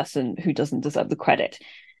a person who doesn't deserve the credit.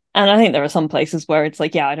 And I think there are some places where it's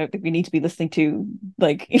like, yeah, I don't think we need to be listening to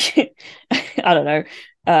like I don't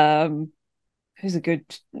know, who's a good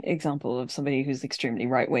example of somebody who's extremely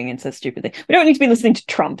right wing and says stupid things. We don't need to be listening to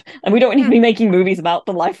Trump, and we don't need to Mm. be making movies about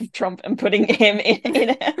the life of Trump and putting him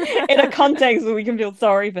in a context where we can feel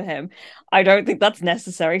sorry for him. I don't think that's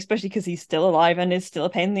necessary, especially because he's still alive and is still a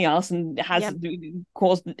pain in the ass and has Yep.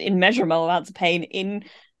 caused immeasurable amounts of pain in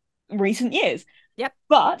recent years. Yep.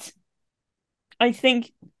 But I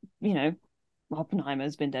think, you know,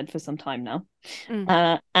 Oppenheimer's been dead for some time now.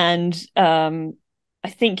 Mm. And I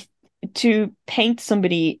think to paint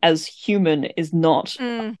somebody as human is not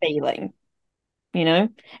Mm. failing. You know,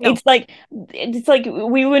 No. it's like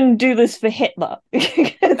we wouldn't do this for Hitler.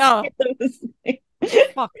 Oh Hitler was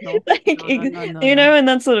fuck no. like, No no no no you no. know, and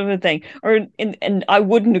that sort of a thing. Or and I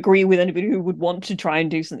wouldn't agree with anybody who would want to try and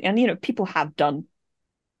do something. And people have done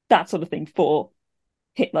that sort of thing for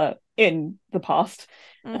Hitler in the past.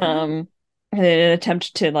 Mm-hmm. In an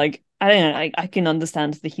attempt to like, I don't know, I can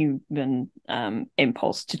understand the human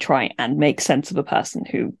impulse to try and make sense of a person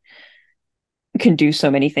who can do so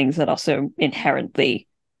many things that are so inherently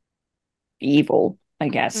evil, I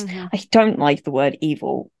guess. Mm-hmm. I don't like the word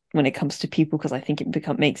evil when it comes to people because I think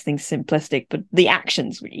it makes things simplistic, but the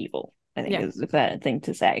actions were evil, I think Yeah. is a fair thing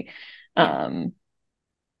to say. Yeah. Um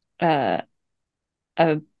uh,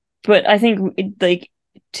 uh but I think like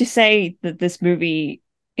to say that this movie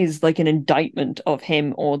is like an indictment of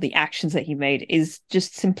him or the actions that he made is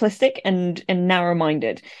just simplistic and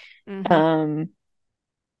narrow-minded. Mm-hmm. Um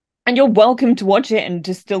and you're welcome to watch it and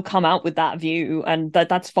to still come out with that view, and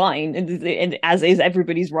that's fine, and as is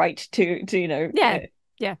everybody's right to Yeah.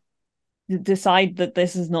 Yeah. decide that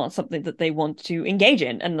this is not something that they want to engage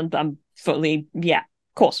in, and I'm fully, yeah,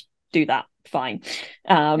 of course, do that, fine.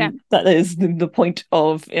 Yeah. That is the point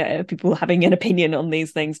of people having an opinion on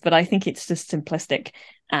these things, but I think it's just simplistic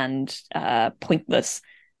and pointless.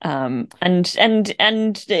 And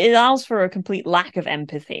it allows for a complete lack of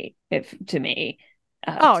empathy, if to me,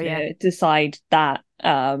 Oh yeah. to decide that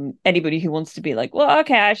anybody who wants to be like, well,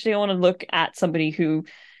 okay, actually I want to look at somebody who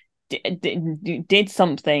did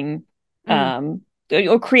something Mm.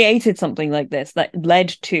 or created something like this that led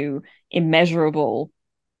to immeasurable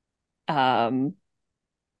um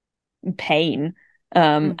pain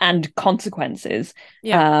Mm. and consequences,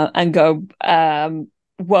 Yeah. and go,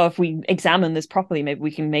 well, if we examine this properly, maybe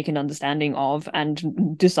we can make an understanding of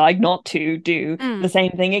and decide not to do the Mm.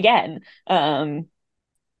 same thing again.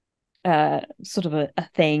 Sort of a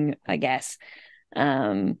thing, I guess.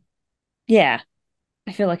 Yeah,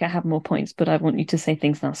 I feel like I have more points, but I want you to say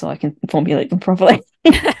things now so I can formulate them properly.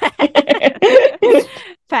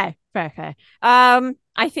 Fair, fair, fair.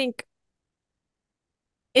 I think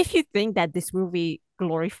if you think that this movie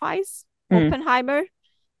glorifies Mm. Oppenheimer,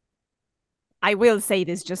 I will say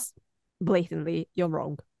this just blatantly, you're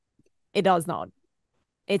wrong. It does not.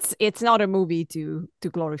 It's not a movie to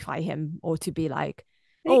glorify him or to be like,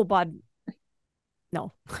 oh, but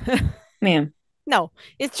no. Yeah. No,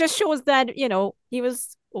 it just shows that, he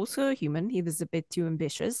was also a human. He was a bit too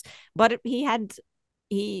ambitious, but he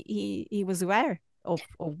was aware of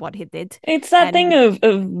what he did. It's that thing And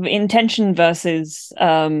of intention versus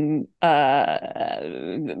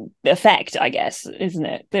effect, I guess, isn't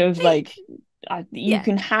it? There's like, you yeah.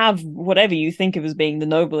 can have whatever you think of as being the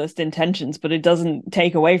noblest intentions, but it doesn't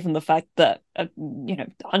take away from the fact that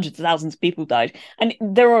hundreds of thousands of people died, and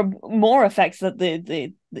there are more effects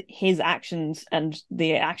that his actions and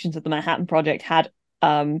the actions of the Manhattan Project had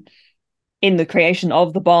in the creation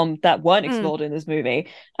of the bomb that weren't Mm. explored in this movie.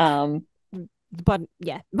 But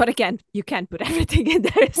yeah, but again, you can't put everything in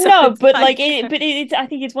there, so No, it's but like like it's I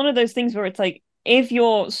think it's one of those things where it's like, if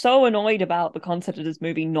you're so annoyed about the concept of this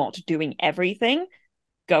movie not doing everything,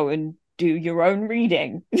 go and do your own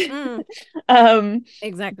reading. mm, um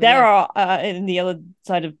exactly, there yeah. are and the other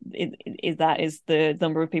side of it is that is the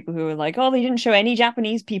number of people who are like, oh, they didn't show any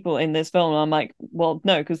Japanese people in this film, and I'm like, well,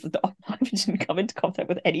 no, because I didn't come into contact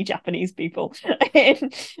with any Japanese people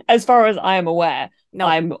as far as I am aware. No.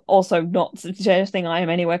 I'm also not suggesting I am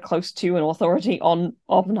anywhere close to an authority on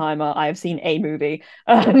Oppenheimer. I have seen a movie.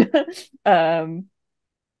 Um,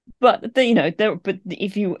 but but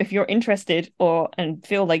if you're interested or and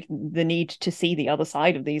feel like the need to see the other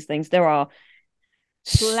side of these things, there are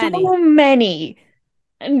so Plenty. many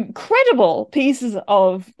incredible pieces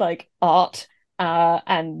of like art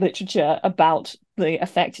and literature about the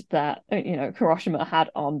effect that Hiroshima had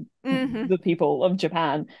on Mm-hmm. the people of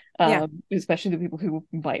Japan, Yeah. especially the people who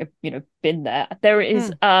might have been there. There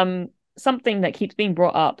is Mm. something that keeps being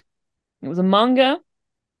brought up. It was a manga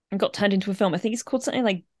and got turned into a film. I think it's called something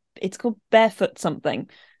like, it's called Barefoot something.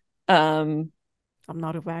 Um I'm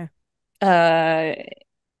not aware. uh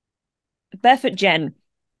Barefoot Gen.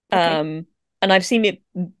 Okay. And I've seen it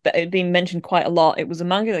being mentioned quite a lot. It was a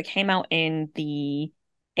manga that came out in the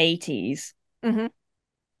 80s. Mm-hmm.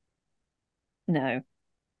 No,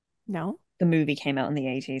 No. the movie came out in the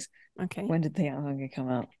 80s. Okay. When did the manga come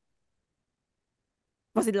out?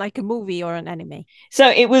 Was it like a movie or an anime? So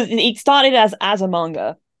it started as a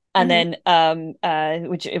manga, and Mm-hmm. then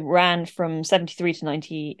which it ran from 73 to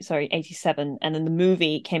 87, and then the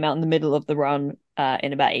movie came out in the middle of the run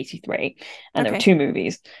in about 83, and there were Okay. two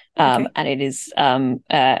movies. Okay. And it is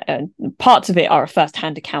parts of it are a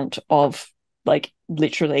first-hand account of like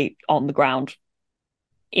literally on the ground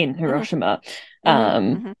in Mm-hmm. Hiroshima. Mm-hmm.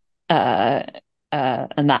 Um Mm-hmm. uh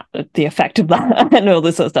and that the effect of that and all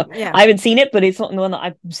this sort of stuff. Yeah. I haven't seen it, but it's not the one that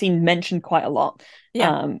I've seen mentioned quite a lot.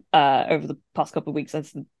 Yeah. Over the past couple of weeks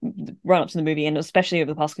as the run up to the movie, and especially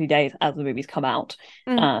over the past few days as the movie's come out.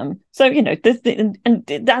 So this, and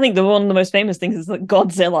I think one of the most famous things is that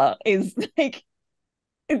Godzilla is like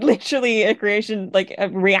literally a creation, like a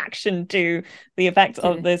reaction to the effects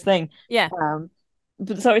of this thing. Yeah.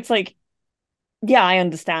 But so it's like, yeah, I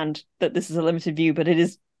understand that this is a limited view, but it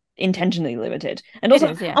is intentionally limited. And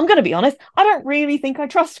also, yeah. I'm going to be honest, I don't really think I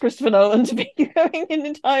trust Christopher Nolan to be doing an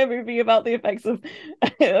entire movie about the effects of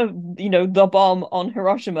the bomb on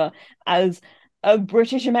Hiroshima as a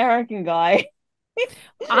British American guy.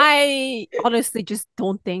 I honestly just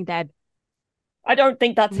don't think that. I don't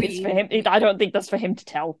think that's for him. I don't think that's for him to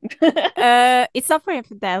tell. It's not for him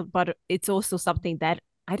to tell, but it's also something that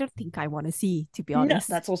I don't think I want to see, to be honest.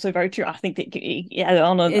 No, that's also very true. I think that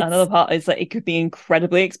another part is that it could be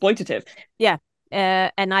incredibly exploitative. Yeah,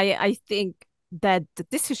 and I think that the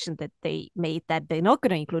decision that they made that they're not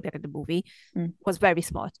going to include it in the movie was very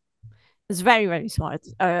smart. It's very, very smart.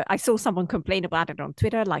 I saw someone complain about it on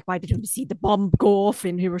Twitter, like, why didn't we see the bomb go off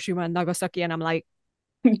in Hiroshima and Nagasaki? And I'm like,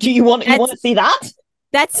 do you want to see that?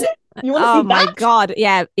 That's you want to see my that? God,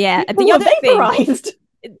 yeah. People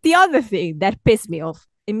the other thing that pissed me off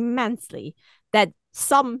immensely, that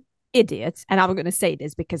some idiot, and I'm going to say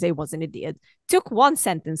this because he was an idiot, took one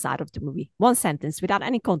sentence out of the movie, one sentence without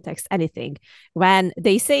any context, anything, when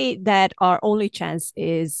they say that our only chance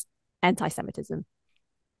is anti-Semitism.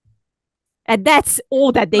 And that's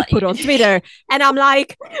all that they put on Twitter. And I'm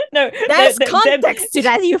like, no, there's context to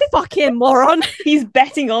that, you fucking moron. He's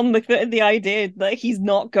betting on the idea that he's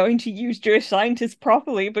not going to use Jewish scientists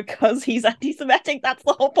properly because he's anti-Semitic. That's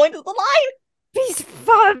the whole point of the line. He's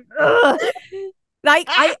fun. Like,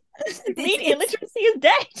 media literacy is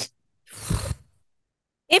dead.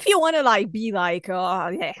 If you want to be like, oh,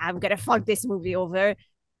 yeah, I'm gonna fuck this movie over.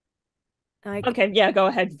 Like, okay, yeah, go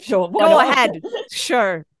ahead. Sure, go ahead.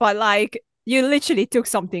 Sure, but you literally took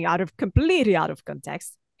something completely out of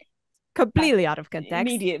context. Completely out of context.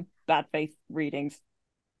 Immediate bad faith readings.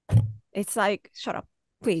 It's like, shut up.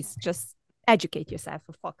 Please, just educate yourself,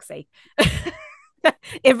 for fuck's sake.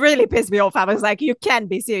 It really pissed me off. I was like, you can't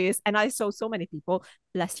be serious. And I saw so many people,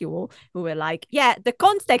 bless you all, who were like, yeah, the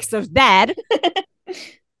context of that.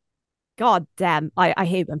 God damn, I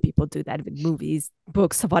hate when people do that with movies,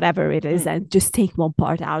 books, whatever it is, and just take one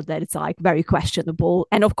part out that it's very questionable.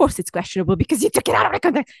 And of course it's questionable because you took it out of the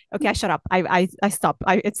context. Okay, shut up. I stop.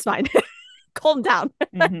 It's fine. Calm down.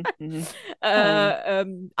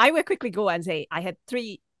 I will quickly go and say I had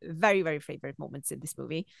 3 very, very favorite moments in this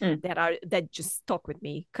movie that just stuck with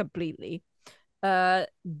me completely.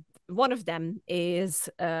 One of them is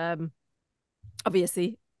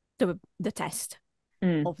obviously the test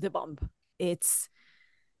of the bomb. It's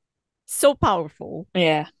so powerful.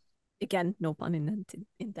 Yeah. Again, no pun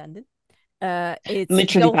intended. It's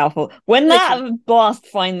literally powerful. When that blast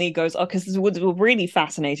finally goes off, because what's really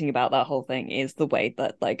fascinating about that whole thing is the way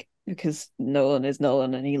that, because Nolan is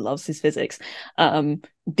Nolan and he loves his physics,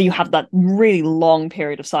 you have that really long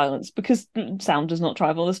period of silence because sound does not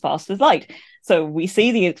travel as fast as light. So we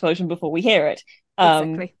see the explosion before we hear it.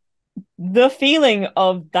 Exactly. The feeling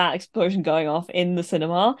of that explosion going off in the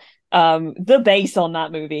cinema, the bass on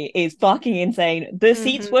that movie is fucking insane. The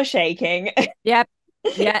seats were shaking. Yep.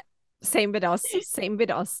 Yeah. Same with us.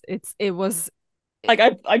 It was like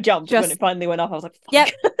I jumped when it finally went off. I was like, fuck. Yeah.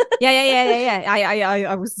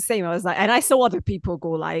 I was the same. I was like, and I saw other people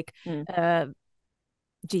go like,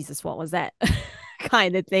 Jesus, what was that?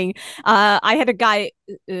 Kind of thing. I had a guy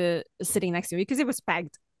sitting next to me because it was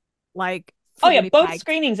packed. Oh yeah, both packed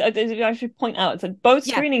screenings. I should point out, it's both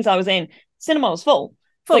screenings I was in, cinema was full.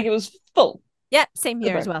 Like it was full. Yeah, same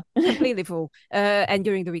here as well. Completely full. And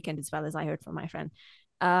during the weekend as well, as I heard from my friend.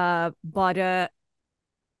 But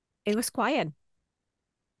it was quiet.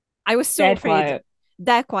 I was so afraid.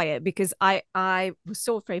 That quiet because I was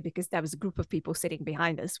so afraid because there was a group of people sitting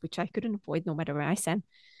behind us, which I couldn't avoid no matter where I sat.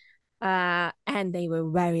 And they were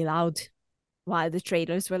very loud while the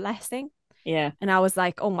trailers were lasting. Yeah. And I was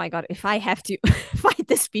like, oh my God, if I have to fight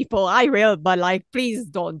these people, I will, but please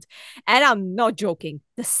don't. And I'm not joking.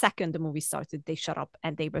 The second the movie started, they shut up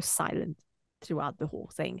and they were silent throughout the whole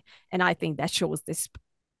thing. And I think that shows this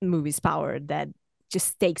movie's power, that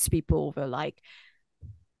just takes people over.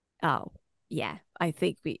 Oh yeah, I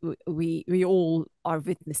think we all are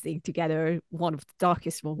witnessing together one of the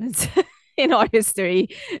darkest moments in our history,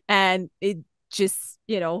 and it just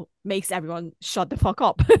makes everyone shut the fuck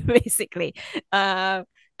up basically. And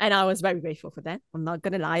I was very grateful for that. I'm not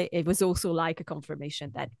gonna lie. It was also a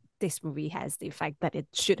confirmation that this movie has the effect that it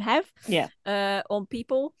should have on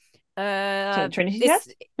people. So the Trinity it's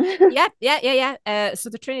test? yeah. So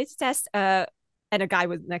the Trinity test, and a guy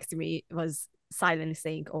was next to me was silently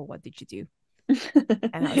saying, "Oh, what did you do?"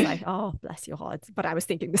 And I was like, "Oh, bless your heart." But I was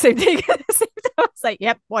thinking the same thing at the same time. I was like,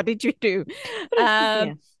 "Yep, what did you do?"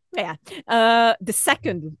 Yeah. Yeah. The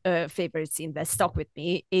second favorite scene that stuck with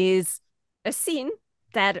me is a scene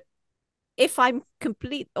that, if I'm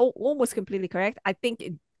almost completely correct, I think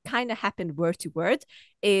it kind of happened word to word,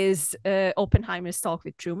 is Oppenheimer's talk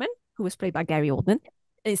with Truman, who was played by Gary Oldman.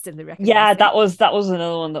 Instantly Yeah, recognized him. that was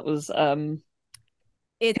another one that was because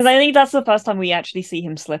It's I think that's the first time we actually see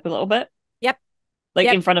him slip a little bit, Yep, like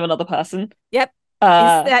yep, in front of another person. yep.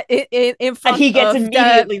 Uh Instead, in and front he gets of the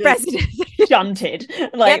immediately like president. shunted.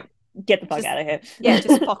 Yep, Like, get the fuck just out of here. yeah,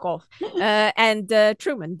 just fuck off. And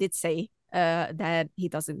Truman did say that he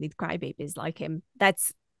doesn't need crybabies like him.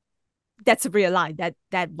 That's a real line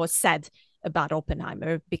that was said about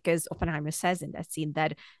Oppenheimer, because Oppenheimer says in that scene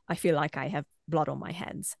that I feel like I have blood on my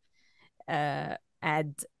hands. Uh,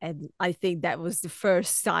 and I think that was the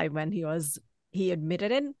first time when he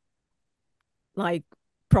admitted it, like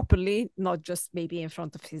properly, not just maybe in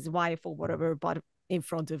front of his wife or whatever, but in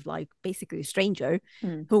front of like basically a stranger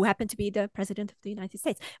who happened to be the president of the United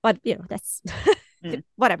States. But that's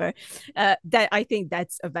whatever. That I think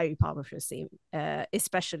that's a very powerful scene,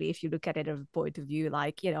 especially if you look at it from a point of view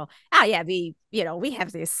like, we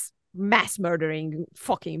have this mass murdering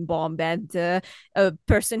fucking bomb, and a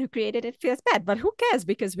person who created it feels bad, but who cares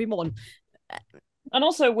because we won. And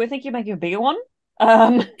also, we're thinking of making a bigger one.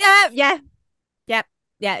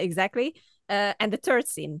 Yeah, exactly. And the third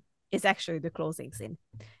scene is actually the closing scene,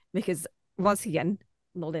 because once again,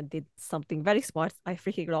 Nolan did something very smart. I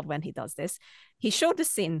freaking love when he does this. He showed the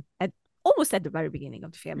scene almost at the very beginning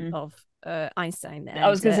of the film of Einstein I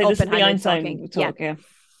was and going to say, this is the Oppenheimer Einstein talking. talk, yeah.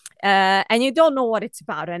 And you don't know what it's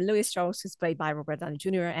about. And Louis Strauss is played by Robert Downey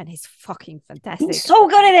Jr. and he's fucking fantastic. He's so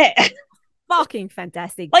good at it. Fucking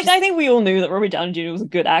fantastic. Like, I think we all knew that Robert Downey Jr. was a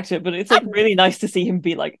good actor, but it's like really nice to see him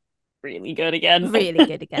be like really good again. Really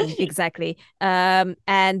good again, exactly. And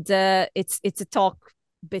it's a talk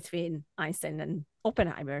between Einstein and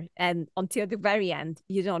Oppenheimer, and until the very end,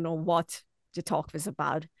 you don't know what the talk was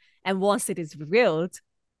about. And once it is revealed,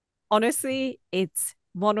 honestly, it's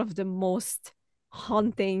one of the most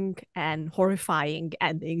haunting and horrifying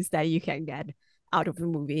endings that you can get out of a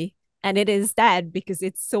movie. And it is that because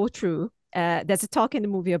it's so true. There's a talk in the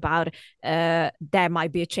movie about there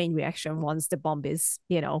might be a chain reaction once the bomb is,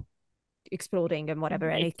 exploding and whatever,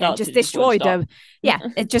 and it can just destroy them. Yeah,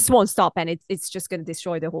 it just won't stop, and it's just going to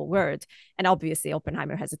destroy the whole world. And obviously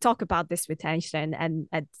Oppenheimer has a talk about this with Einstein, and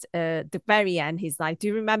at the very end he's like, do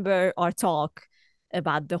you remember our talk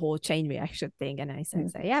about the whole chain reaction thing? And Einstein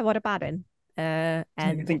said, yeah, what about it? And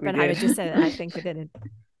Oppenheimer just said, I think we did it.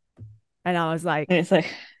 And I was like, and it's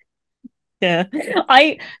like, yeah,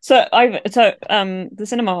 the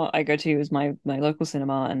cinema I go to is my local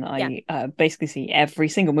cinema, and I basically see every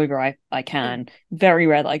single movie I can. Very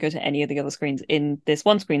rare that I go to any of the other screens. In this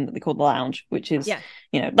one screen that they call the lounge, which is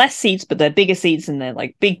less seats, but they're bigger seats and they're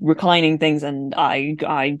like big reclining things. And I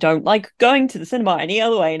don't like going to the cinema any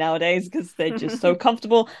other way nowadays because they're just so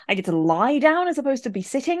comfortable. I get to lie down as opposed to be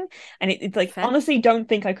sitting, and it's like honestly don't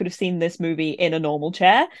think I could have seen this movie in a normal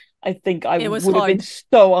chair. I think I would have been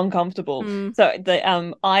so uncomfortable. So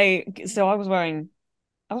I was wearing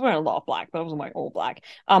a lot of black, but I wasn't wearing all black.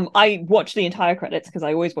 I watched the entire credits because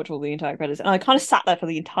I always watch all the entire credits, and I kind of sat there for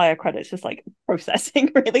the entire credits, just like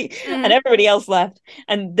processing really. And everybody else left,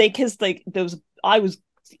 and I was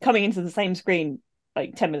coming into the same screen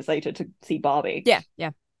like 10 minutes later to see Barbie. Yeah.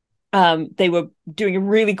 They were doing a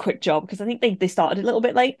really quick job because I think they started a little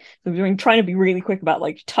bit late. They were trying to be really quick about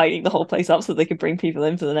like tidying the whole place up so they could bring people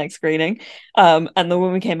in for the next screening. And the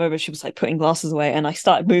woman came over, she was like putting glasses away, and I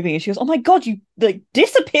started moving, and she goes, "Oh my god, you like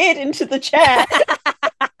disappeared into the chair."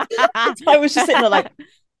 I was just sitting there like,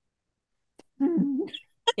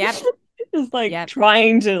 just like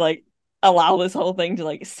trying to like allow this whole thing to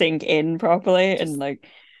like sink in properly and like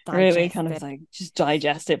really kind of like just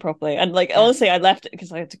digest it properly. And like honestly, I left it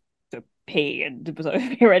because I had to pee and be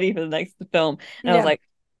ready for the next film, and I was like,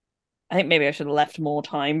 I think maybe I should have left more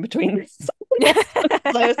time between this.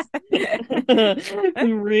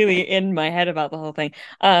 I'm really in my head about the whole thing.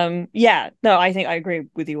 I think I agree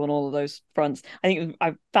with you on all of those fronts. I think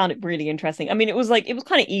I found it really interesting. I mean, it was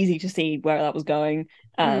kind of easy to see where that was going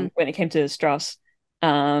when it came to Strauss.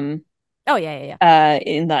 In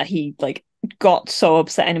that he like got so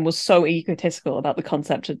upset and was so egotistical about the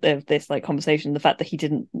concept of this like conversation. The fact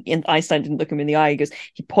that Einstein didn't look him in the eye because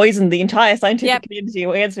he poisoned the entire scientific community. He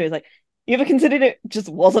was like, You ever considered it just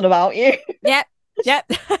wasn't about you? Yep.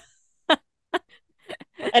 Yep.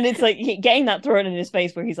 And it's like getting that thrown in his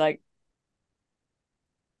face where he's like,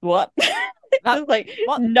 what? Just like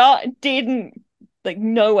What? not didn't like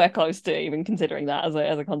nowhere close to even considering that as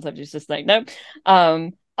a concept. It's just like no.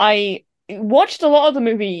 I watched a lot of the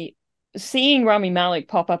movie, seeing Rami Malek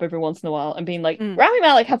pop up every once in a while and being like, Mm. Rami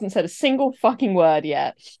Malek hasn't said a single fucking word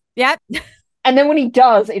yet. Yep. And then when he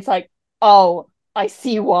does, it's like, oh, I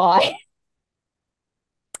see why.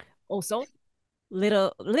 Also,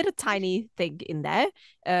 little tiny thing in there.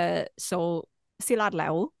 So Szilárd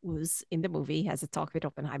Leo was in the movie, has a talk with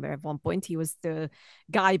Oppenheimer at one point. He was the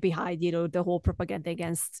guy behind, the whole propaganda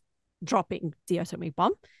against dropping the atomic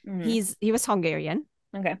bomb. He was Hungarian.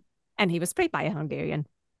 Okay. And he was played by a Hungarian.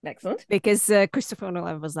 Excellent. Because Christopher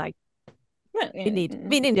Nolan was like, we need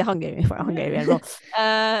the Hungarian for a Hungarian role.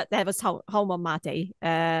 That was Homo Mate.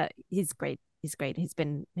 He's great. He's great. He's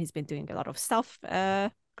been doing a lot of stuff.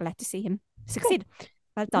 Glad to see him succeed. Cool.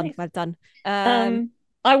 Well done. Nice. Well done.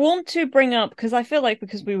 I want to bring up, because I feel like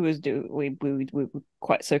because we were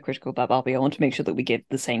quite so critical about Barbie, I want to make sure that we give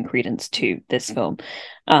the same credence to this film.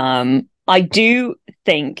 I do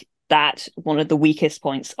think that one of the weakest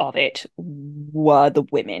points of it were the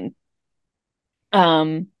women.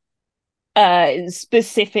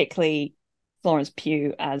 Specifically Florence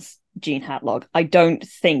Pugh as Jean Hatlog. I don't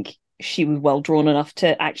think she was well drawn enough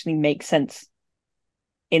to actually make sense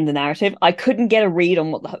in the narrative. I couldn't get a read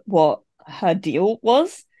on what her deal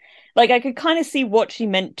was. Like, I could kind of see what she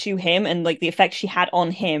meant to him and like the effect she had on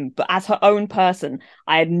him, but as her own person,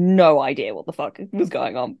 I had no idea what the fuck was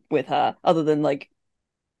going on with her, other than like,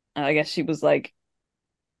 I guess she was like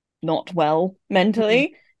not well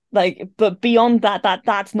mentally. Mm-hmm. Like, but beyond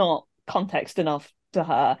that's not context enough to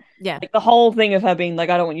her. Yeah. Like the whole thing of her being like,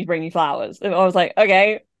 I don't want you to bring me flowers. I was like,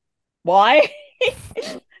 okay, why?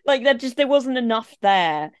 Like that just there wasn't enough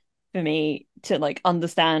there for me to like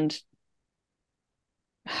understand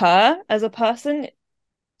her as a person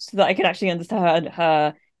so that I could actually understand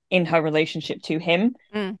her in her relationship to him.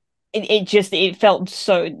 It felt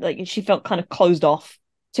so like she felt kind of closed off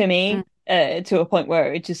to me. To a point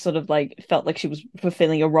where it just sort of like felt like she was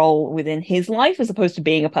fulfilling a role within his life as opposed to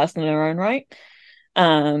being a person in her own right.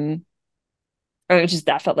 Or just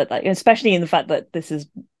that felt like that, especially in the fact that this is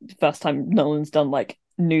the first time Nolan's done like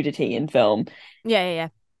nudity in film. Yeah.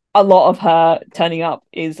 A lot of her turning up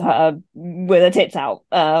is her with her tits out.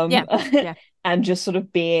 Yeah. And just sort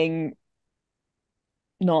of being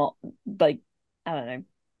not like, I don't know.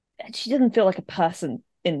 She doesn't feel like a person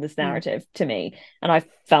in this narrative to me, and I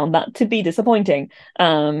found that to be disappointing.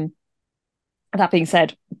 That being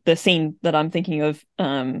said, the scene that I'm thinking of,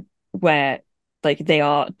 where like they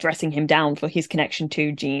are dressing him down for his connection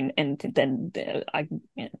to Jean, and then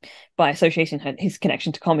by association his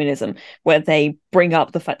connection to communism, where they bring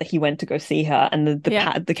up the fact that he went to go see her, and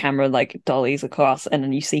the camera like dollies across, and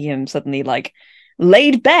then you see him suddenly like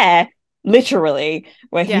laid bare, literally,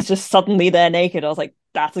 where he's just suddenly there naked. I was like,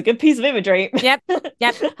 that's a good piece of imagery. Yep. I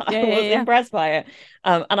was impressed by it.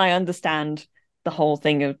 And I understand the whole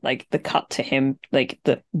thing of like the cut to him, like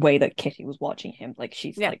the way that Kitty was watching him, like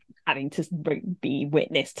she's like having to be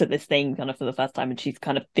witness to this thing kind of for the first time, and she's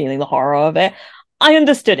kind of feeling the horror of it. I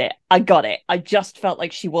understood it. I got it. I just felt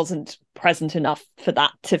like she wasn't present enough for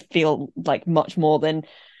that to feel like much more than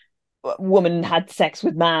woman had sex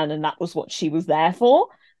with man, and that was what she was there for.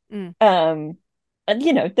 And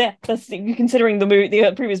you know, that's considering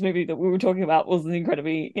the previous movie that we were talking about was an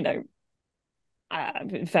incredibly,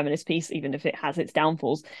 feminist piece, even if it has its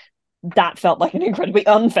downfalls. That felt like an incredibly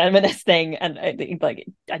unfeminist thing, and I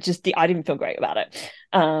didn't feel great about it.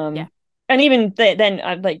 And even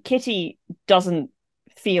then, like Kitty doesn't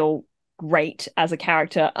feel great as a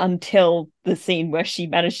character until the scene where she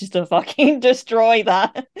manages to fucking destroy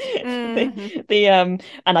that. And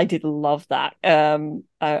I did love that.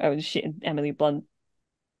 Emily Blunt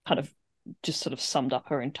kind of just sort of summed up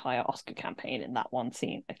her entire Oscar campaign in that one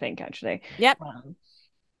scene, I think, actually. Yep.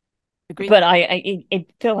 Agreed. But I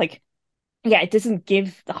feel like, it doesn't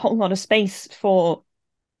give a whole lot of space for,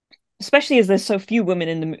 especially as there's so few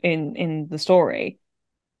women in the story,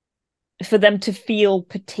 for them to feel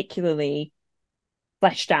particularly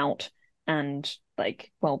fleshed out and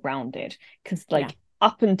like well-rounded. Because like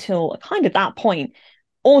up until kind of that point,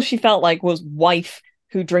 all she felt like was wife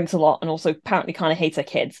who drinks a lot and also apparently kind of hates her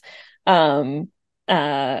kids. And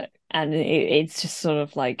it's just sort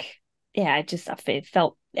of like, it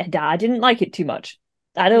felt, I didn't like it too much.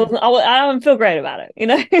 I don't feel great about it, you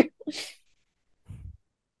know.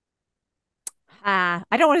 I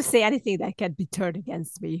don't want to say anything that can be turned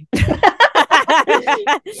against me.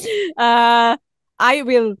 I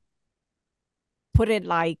will put it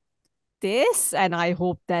like this, and I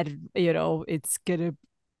hope that it's gonna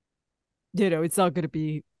it's not gonna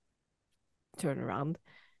be turned around.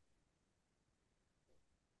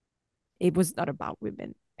 It was not about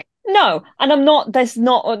women. No, and I'm not. That's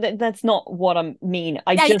not what I mean.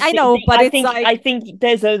 I Yeah, just I think, know, but I it's think I like, think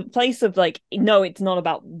there's a place of like, no, it's not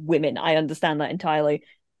about women. I understand that entirely,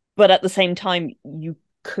 but at the same time, you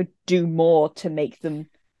could do more to make them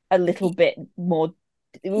a little bit more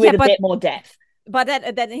yeah, with a bit more depth. but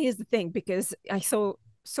then here's the thing, because I saw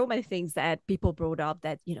so many things that people brought up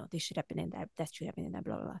that they should have been in there, that should have been in there,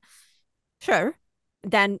 blah blah blah. Sure,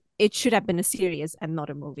 then it should have been a series and not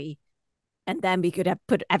a movie, and then we could have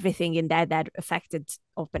put everything in there that affected Mm,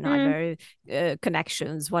 Oppenheimer,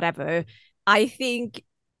 connections, whatever. I think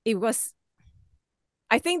it was.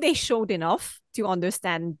 I think they showed enough to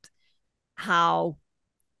understand how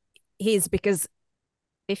he's, because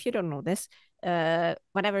if you don't know this,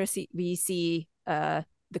 whenever we see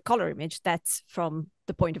the color image, that's from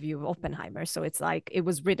the point of view of Oppenheimer. So it's like it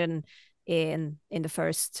was written in the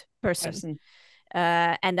first person. person.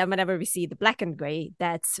 And then whenever we see the black and gray,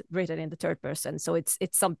 that's written in the third person. So it's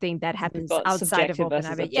something that We've happens got outside of subjective versus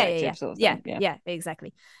Oppenheimer. Yeah, yeah, yeah, objective sort of yeah, thing. Yeah. yeah,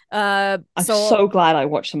 exactly. I'm So so glad I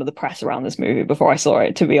watched some of the press around this movie before I saw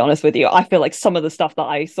it, to be honest with you. I feel like some of the stuff that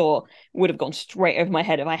I saw would have gone straight over my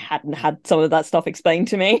head if I hadn't had some of that stuff explained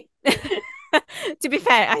to me. to be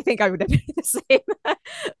fair, I think I would have been the same.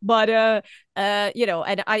 But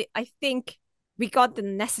and I think we got the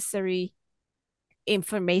necessary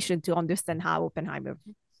information to understand how Oppenheimer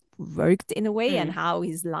worked in a way, and Mm. how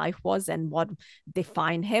his life was and what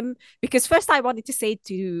defined him. Because first I wanted to say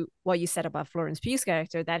to what you said about Florence Pugh's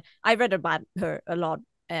character, that I read about her a lot,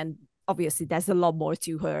 and obviously there's a lot more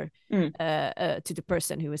to her, Mm. to the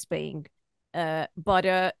person who was playing.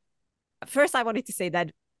 But first I wanted to say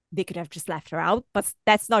that they could have just left her out, but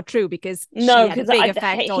that's not true, because she No, had a because big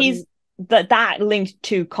effect on. he's that linked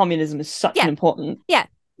to communism is such an Yeah, important. yeah.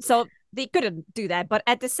 So they couldn't do that, but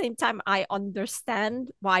at the same time I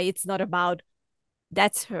understand why it's not about,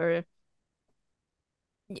 that's her.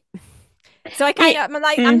 So I kind It, of, I'm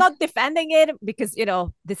like, I'm mm, not defending it, because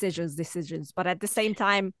decisions, but at the same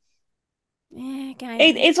time, kind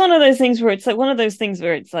of. it's one of those things where it's like one of those things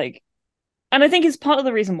where it's like, and I think it's part of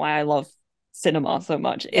the reason why I love cinema so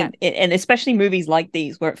much, Yeah, and especially movies like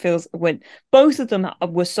these, where it feels when both of them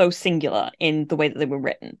were so singular in the way that they were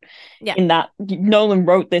written. yeah, In that Nolan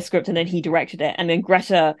wrote this script and then he directed it, and then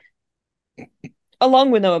Greta,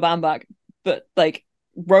 along with Noah Baumbach, but like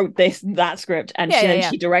wrote that script, and yeah, yeah, then yeah,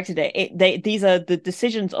 she directed it. These are the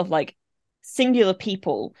decisions of like singular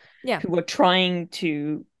people yeah. who were trying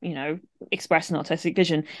to, express an artistic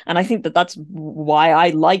vision. And I think that that's why I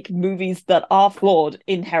like movies that are flawed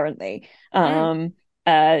inherently. Mm,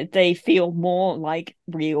 They feel more like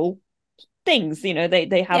real things.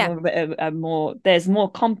 They have yeah, a more, there's more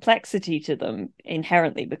complexity to them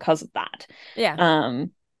inherently because of that. yeah,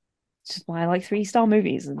 um which is why I like 3-star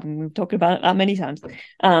movies, and we've talked about it that many times.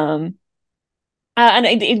 Um,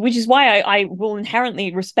 and which is why I will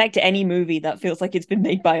inherently respect any movie that feels like it's been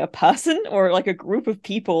made by a person or like a group of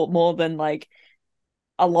people, more than like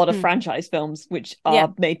a lot of mm, franchise films which yeah,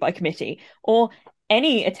 are made by committee, or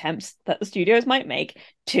any attempts that the studios might make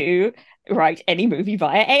to write any movie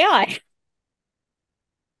via AI.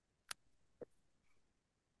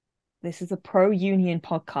 This is a pro-union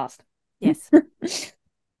podcast. yes.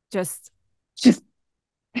 Just, Just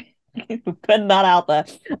putting that out there.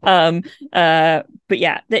 Um, but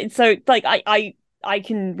yeah, so like I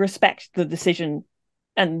can respect the decision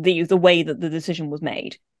and the way that the decision was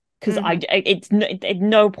made, because mm-hmm. at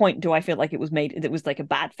no point do I feel like it was like a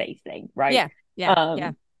bad faith thing, right? Yeah, yeah, yeah,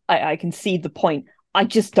 Um, I can see the point. I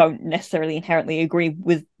just don't necessarily inherently agree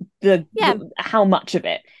with yeah. how much of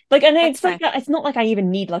it. Like, and That's it's like fair. it's not like I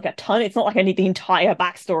even need like a ton. It's not like I need the entire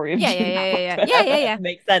backstory of Yeah, yeah, Gene yeah, Hacklock yeah, to yeah, yeah, yeah,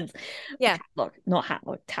 make sense. yeah, Tatlock, not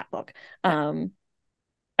Hatlock, Tatlock. yeah. Um,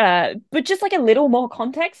 but just like a little more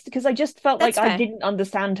context, because I just felt like That's I fair. didn't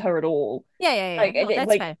understand her at all. Yeah, yeah, yeah. Like, No,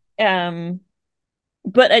 that's fair.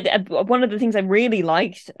 but one of the things I really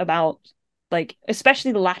liked about, like,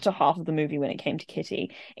 especially the latter half of the movie when it came to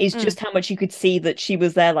Kitty, is Mm, just how much you could see that she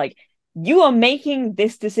was there, like, you are making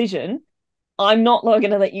this decision. I'm not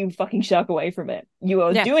going to let you fucking shirk away from it. You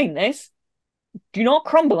are yeah, doing this. Do not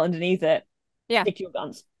crumble underneath it. yeah, Stick to your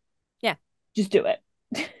guns. yeah, Just do it.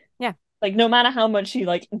 yeah, Like, no matter how much she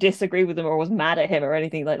like disagreed with him or was mad at him or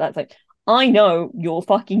anything like that, it's like, I know you're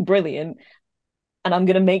fucking brilliant, and I'm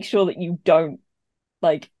gonna make sure that you don't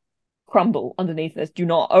like crumble underneath this. Do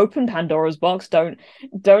not open Pandora's box. Don't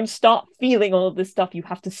start feeling all of this stuff. You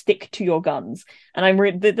have to stick to your guns.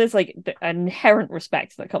 And there's like an inherent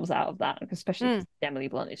respect that comes out of that, especially because Emily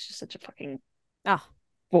Blunt is just such a fucking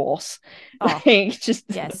force. Like, just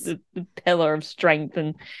the pillar of strength.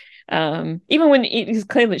 And even when it is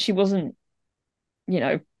clear that she wasn't,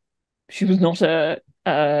 she was not a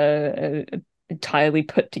entirely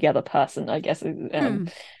put together person, I guess.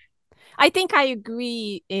 I think I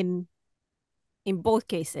agree in both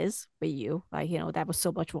cases with you. Like, there was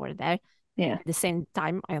so much more there. Yeah. At the same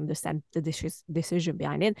time, I understand the decision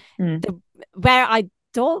behind it. Where I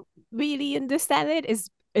don't really understand it is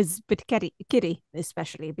with Kitty,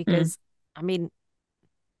 especially because I mean,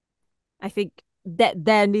 I think that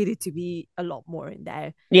there needed to be a lot more in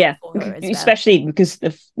there. Yeah, especially because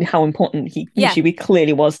of how important she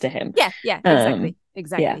clearly was to him. Yeah,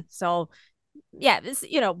 exactly. Yeah. So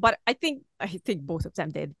but I think both of them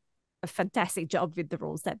did a fantastic job with the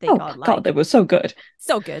roles that they got. Like, God, they were so good.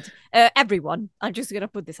 Everyone, I'm just gonna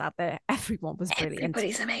put this out there, everyone was brilliant.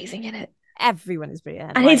 Everybody's amazing in it. Everyone is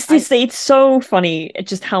brilliant, and it's so funny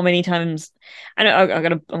just how many times. I know I'm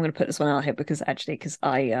gonna put this one out here because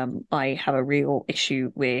I have a real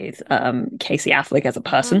issue with Casey Affleck as a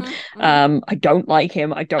person. I don't like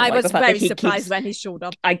him. I like the fact that he surprised when he showed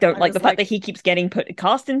up. I don't like the fact that he keeps getting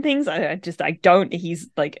cast in things. I don't. He's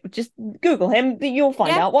like, just Google him, you'll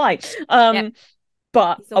find out why.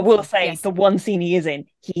 But I will say the one scene he is in,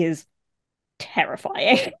 he is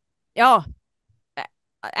terrifying. Oh,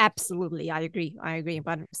 absolutely, I agree,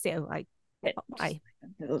 but still, I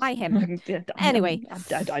him anyway.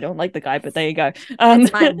 I don't like the guy, but there you go.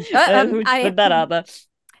 That's fine. Put that out there.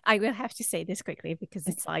 I will have to say this quickly because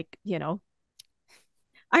it's like,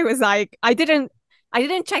 I was like, I didn't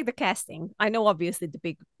check the casting. I know obviously the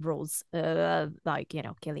big roles, like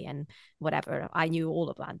Killian, whatever. I knew all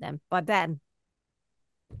about them, but then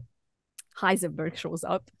Heisenberg shows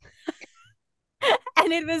up.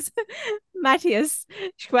 And it was Matthias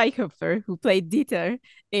Schweighöfer who played Dieter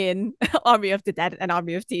in Army of the Dead and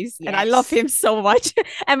Army of Thieves. Yes. And I love him so much.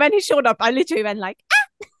 And when he showed up, I literally went like,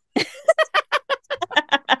 ah!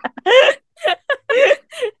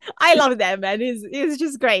 I love that, man. He's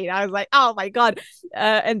just great. I was like, oh my God.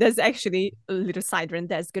 And there's actually a little side rant.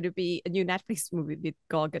 There's going to be a new Netflix movie with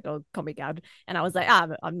Gal Gadot coming out. And I was like,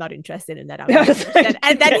 I'm not interested in that.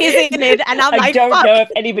 And then he's in it. And I'm like, I don't know if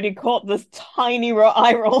anybody caught this tiny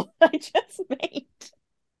eye roll I just made.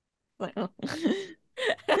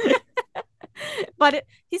 But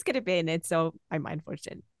he's going to be in it, so I'm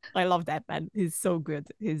unfortunate. I love that man. He's so good.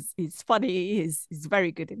 He's funny. He's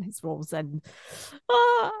very good in his roles. And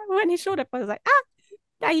when he showed up, I was like,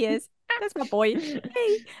 there he is. That's my boy.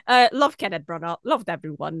 Hey, love Kenneth Branagh. Loved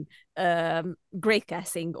everyone. Great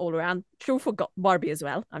casting all around. True for Barbie as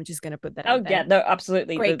well. I'm just gonna put that out there. Yeah, no,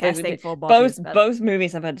 absolutely. Great casting for Barbie. Both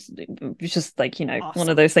movies I've had. It's just like awesome. One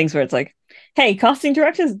of those things where it's like, hey, casting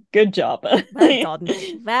directors, good job. Well done.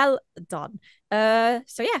 Well done.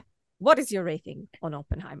 So yeah, what is your rating on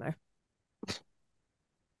Oppenheimer?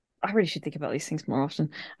 I really should think about these things more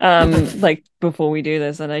often, like before we do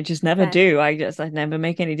this, and I just never do. I never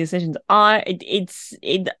make any decisions. It's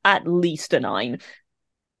at least a 9.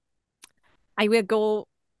 I will go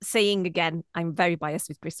saying again, I'm very biased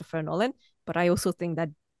with Christopher Nolan, but I also think that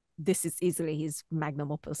this is easily his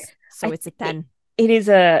magnum opus. So it's a 10. It is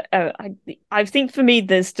I think for me,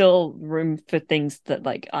 there's still room for things that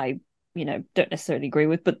like I don't necessarily agree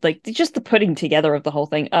with, but like just the putting together of the whole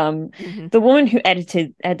thing. The woman who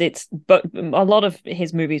edits but a lot of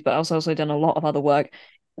his movies, but also done a lot of other work.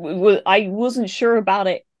 I wasn't sure about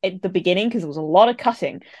it at the beginning because there was a lot of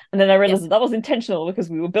cutting, and then I realized that was intentional because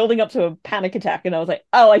we were building up to a panic attack, and I was like,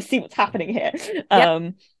 oh, I see what's happening here.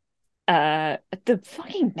 The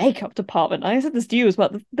fucking makeup department. I said this to you as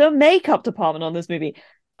well. The makeup department on this movie,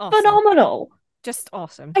 phenomenal. Just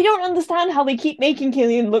awesome. I don't understand how they keep making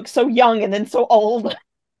Killian look so young and then so old.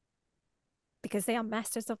 Because they are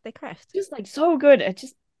masters of their craft. Just like so good. It's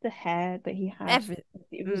just the hair that he had.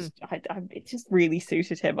 It just really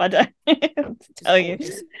suited him. I don't tell you.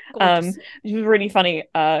 It was really funny.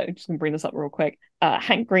 Just gonna bring this up real quick.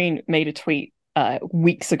 Hank Green made a tweet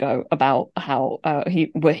weeks ago about how he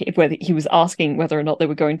was asking whether or not they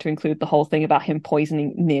were going to include the whole thing about him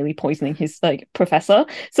nearly poisoning his like professor.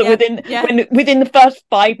 So within the first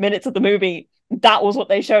 5 minutes of the movie, that was what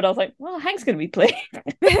they showed. I was like, well, Hank's gonna be pleased.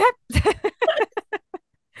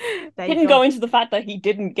 Didn't go into the fact that he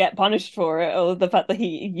didn't get punished for it, or the fact that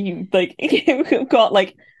he got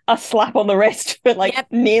like a slap on the wrist for like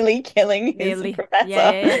nearly killing his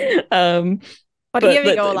professor. But But here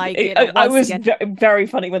we go, like, I once was again. very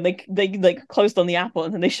funny when they like closed on the apple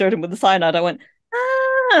and then they showed him with the cyanide. I went,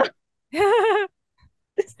 ah,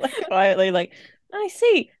 it's like quietly, like, I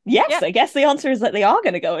see. Yes, Yep. I guess the answer is that they are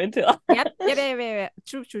going to go into Yep. that. Yep. Yep. Yep. Yep.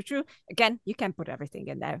 True. True. True. Again, you can put everything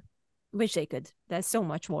in there. Wish they could. There's so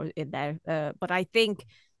much more in there. But I think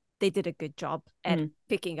they did a good job at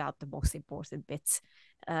picking out the most important bits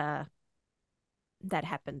that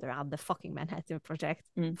happened around the fucking Manhattan Project.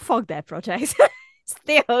 Fuck that project.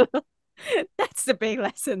 Still, that's the big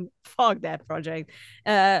lesson. Fuck that project.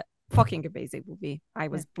 Fucking amazing movie. I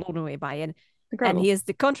was blown away by it. Incredible. And here's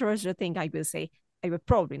the controversial thing I will say. I will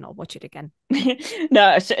probably not watch it again.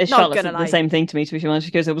 No, Charlotte said the same thing to me, to be honest,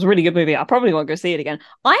 because it was a really good movie. I probably won't go see it again.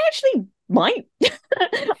 I actually might.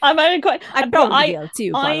 I'm only quite. I probably will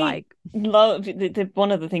too, but like, love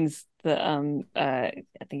one of the things that I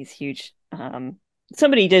think is huge.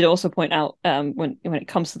 Somebody did also point out when it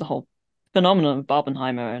comes to the whole phenomenon of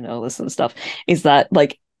Barbenheimer and all this sort of stuff, is that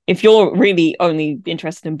like, if you're really only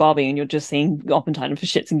interested in Barbie and you're just seeing Oppenheimer for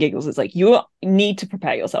shits and giggles, it's like you need to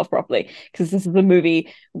prepare yourself properly, because this is a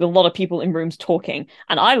movie with a lot of people in rooms talking.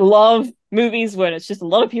 And I love movies where it's just a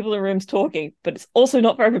lot of people in rooms talking, but it's also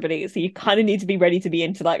not for everybody. So you kind of need to be ready to be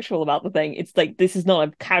intellectual about the thing. It's like, this is not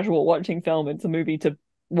a casual watching film. It's a movie to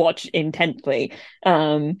watch intently,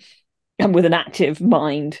 and with an active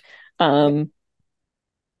mind. But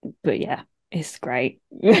yeah, it's great.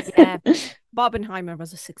 Yeah. Barbenheimer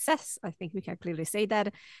was a success. I think we can clearly say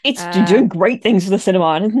that. It's doing great things for the cinema,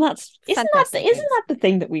 and isn't that the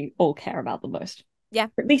thing that we all care about the most? Yeah,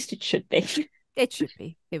 or at least it should be. It should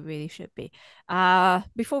be. It really should be.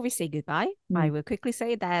 Before we say goodbye, I will quickly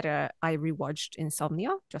say that I rewatched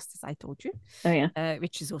Insomnia, just as I told you. Oh yeah,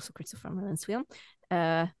 which is also Christopher Nolan's film.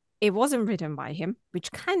 It wasn't written by him,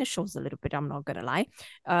 which kind of shows a little bit. I'm not gonna lie,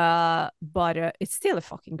 but it's still a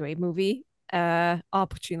fucking great movie. Al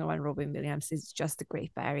Pacino and Robin Williams is just a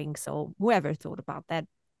great pairing. So whoever thought about that,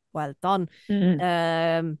 well done.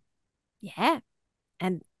 Yeah,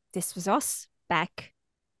 and this was us back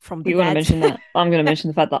from the you want to mention that? I'm going to mention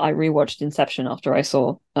the fact that I rewatched Inception after I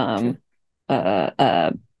saw fucking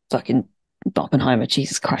Oppenheimer.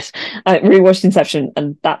 Jesus Christ, I rewatched Inception,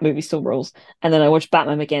 and that movie still rules. And then I watched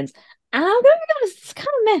Batman Begins, and I'm going to be honest, it's kind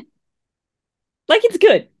of meh. Like, it's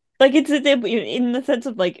good. Like, it's in the sense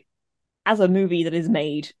of like, as a movie that is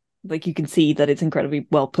made, like, you can see that it's incredibly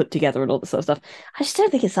well put together and all this sort of stuff. I just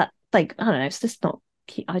don't think it's that, like, I don't know, it's just not,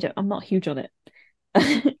 I'm not huge on it.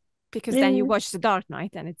 Because then you watch The Dark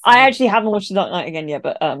Knight and it's I actually haven't watched The Dark Knight again yet,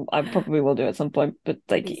 but I probably will do at some point. But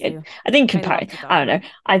like, I think I don't know.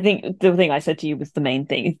 I think the thing I said to you was the main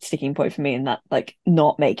thing, sticking point for me, in that like,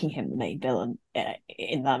 not making him the main villain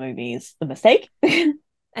in that movie is the mistake.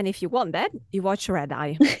 And if you want that, you watch Red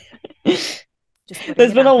Eye.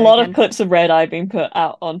 There's been a lot of clips of Red Eye being put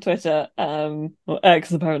out on Twitter,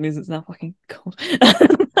 because apparently it's now fucking cold.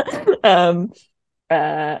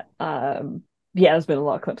 Yeah, there's been a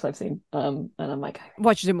lot of clips I've seen, and I'm like,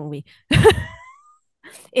 watch the movie.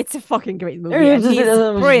 It's a fucking great movie, and he's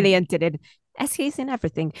brilliant in it, as he's in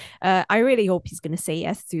everything. I really hope he's gonna say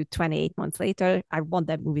yes to 28 months later. I want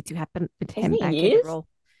that movie to happen with him back in the role.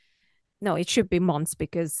 No, it should be months,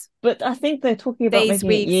 because. But I think they're talking about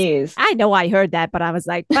making it years. I know, I heard that, but I was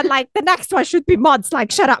like, but like the next one should be months.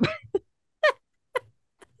 Like, shut up.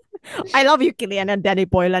 I love you, Killian and Danny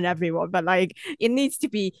Boyle and everyone, but like, it needs to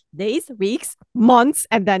be days, weeks, months,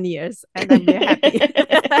 and then years, and then we're happy.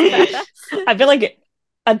 I feel like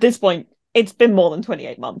at this point, it's been more than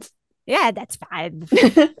 28 months. Yeah, that's fine.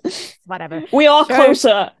 Whatever. We are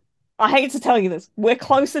closer. I hate to tell you this, we're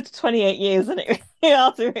closer to 28 years than it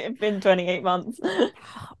after it had been 28 months. Oh,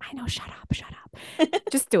 I know, shut up.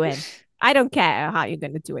 Just do it. I don't care how you're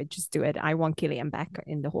going to do it. Just do it. I want Killian back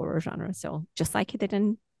in the horror genre. So just like he did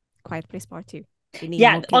in Quiet Place Part 2.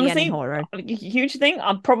 Yeah, honestly, horror. Huge thing.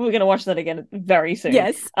 I'm probably going to watch that again very soon.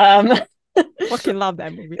 Yes. Fucking love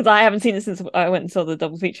that movie. Because I haven't seen it since I went and saw the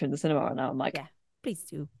double feature in the cinema, and now I'm like, yeah, please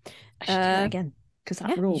do. I should do that again. Because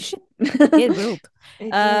that ruled. It ruled.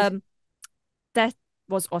 That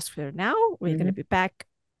was us for now. We're going to be back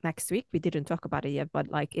next week. We didn't talk about it yet, but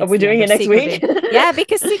like, are we doing it next week? Yeah,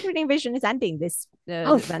 because Secret Invasion is ending this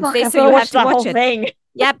Wednesday, so you have to watch it. Thing.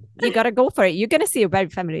 Yep, you gotta go for it. You're gonna see a very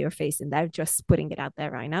familiar face in there. Just putting it out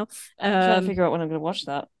there right now. I'm trying to figure out when I'm gonna watch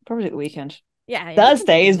that. Probably at the weekend. Yeah.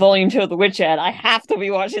 Thursday is Volume 2 of The Witcher, and I have to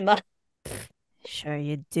be watching that. Sure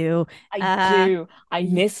you do. I do. I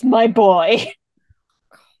miss my boy.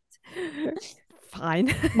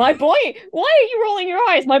 Fine. My boy. Why are you rolling your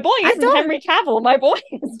eyes? My boy isn't Henry Cavill. My boy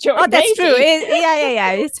is Joe. Oh, that's true.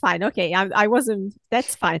 Yeah. It's fine. Okay, I wasn't.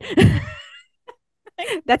 That's fine.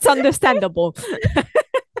 That's understandable.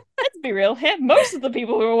 Let's be real here. Most of the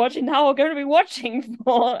people who are watching now are going to be watching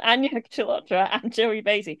for Anya Chalotra and Joey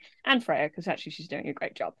Basie and Freya, because actually she's doing a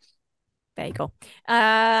great job. There you go.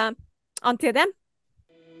 Until then,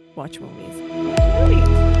 watch movies. Watch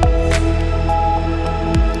movies.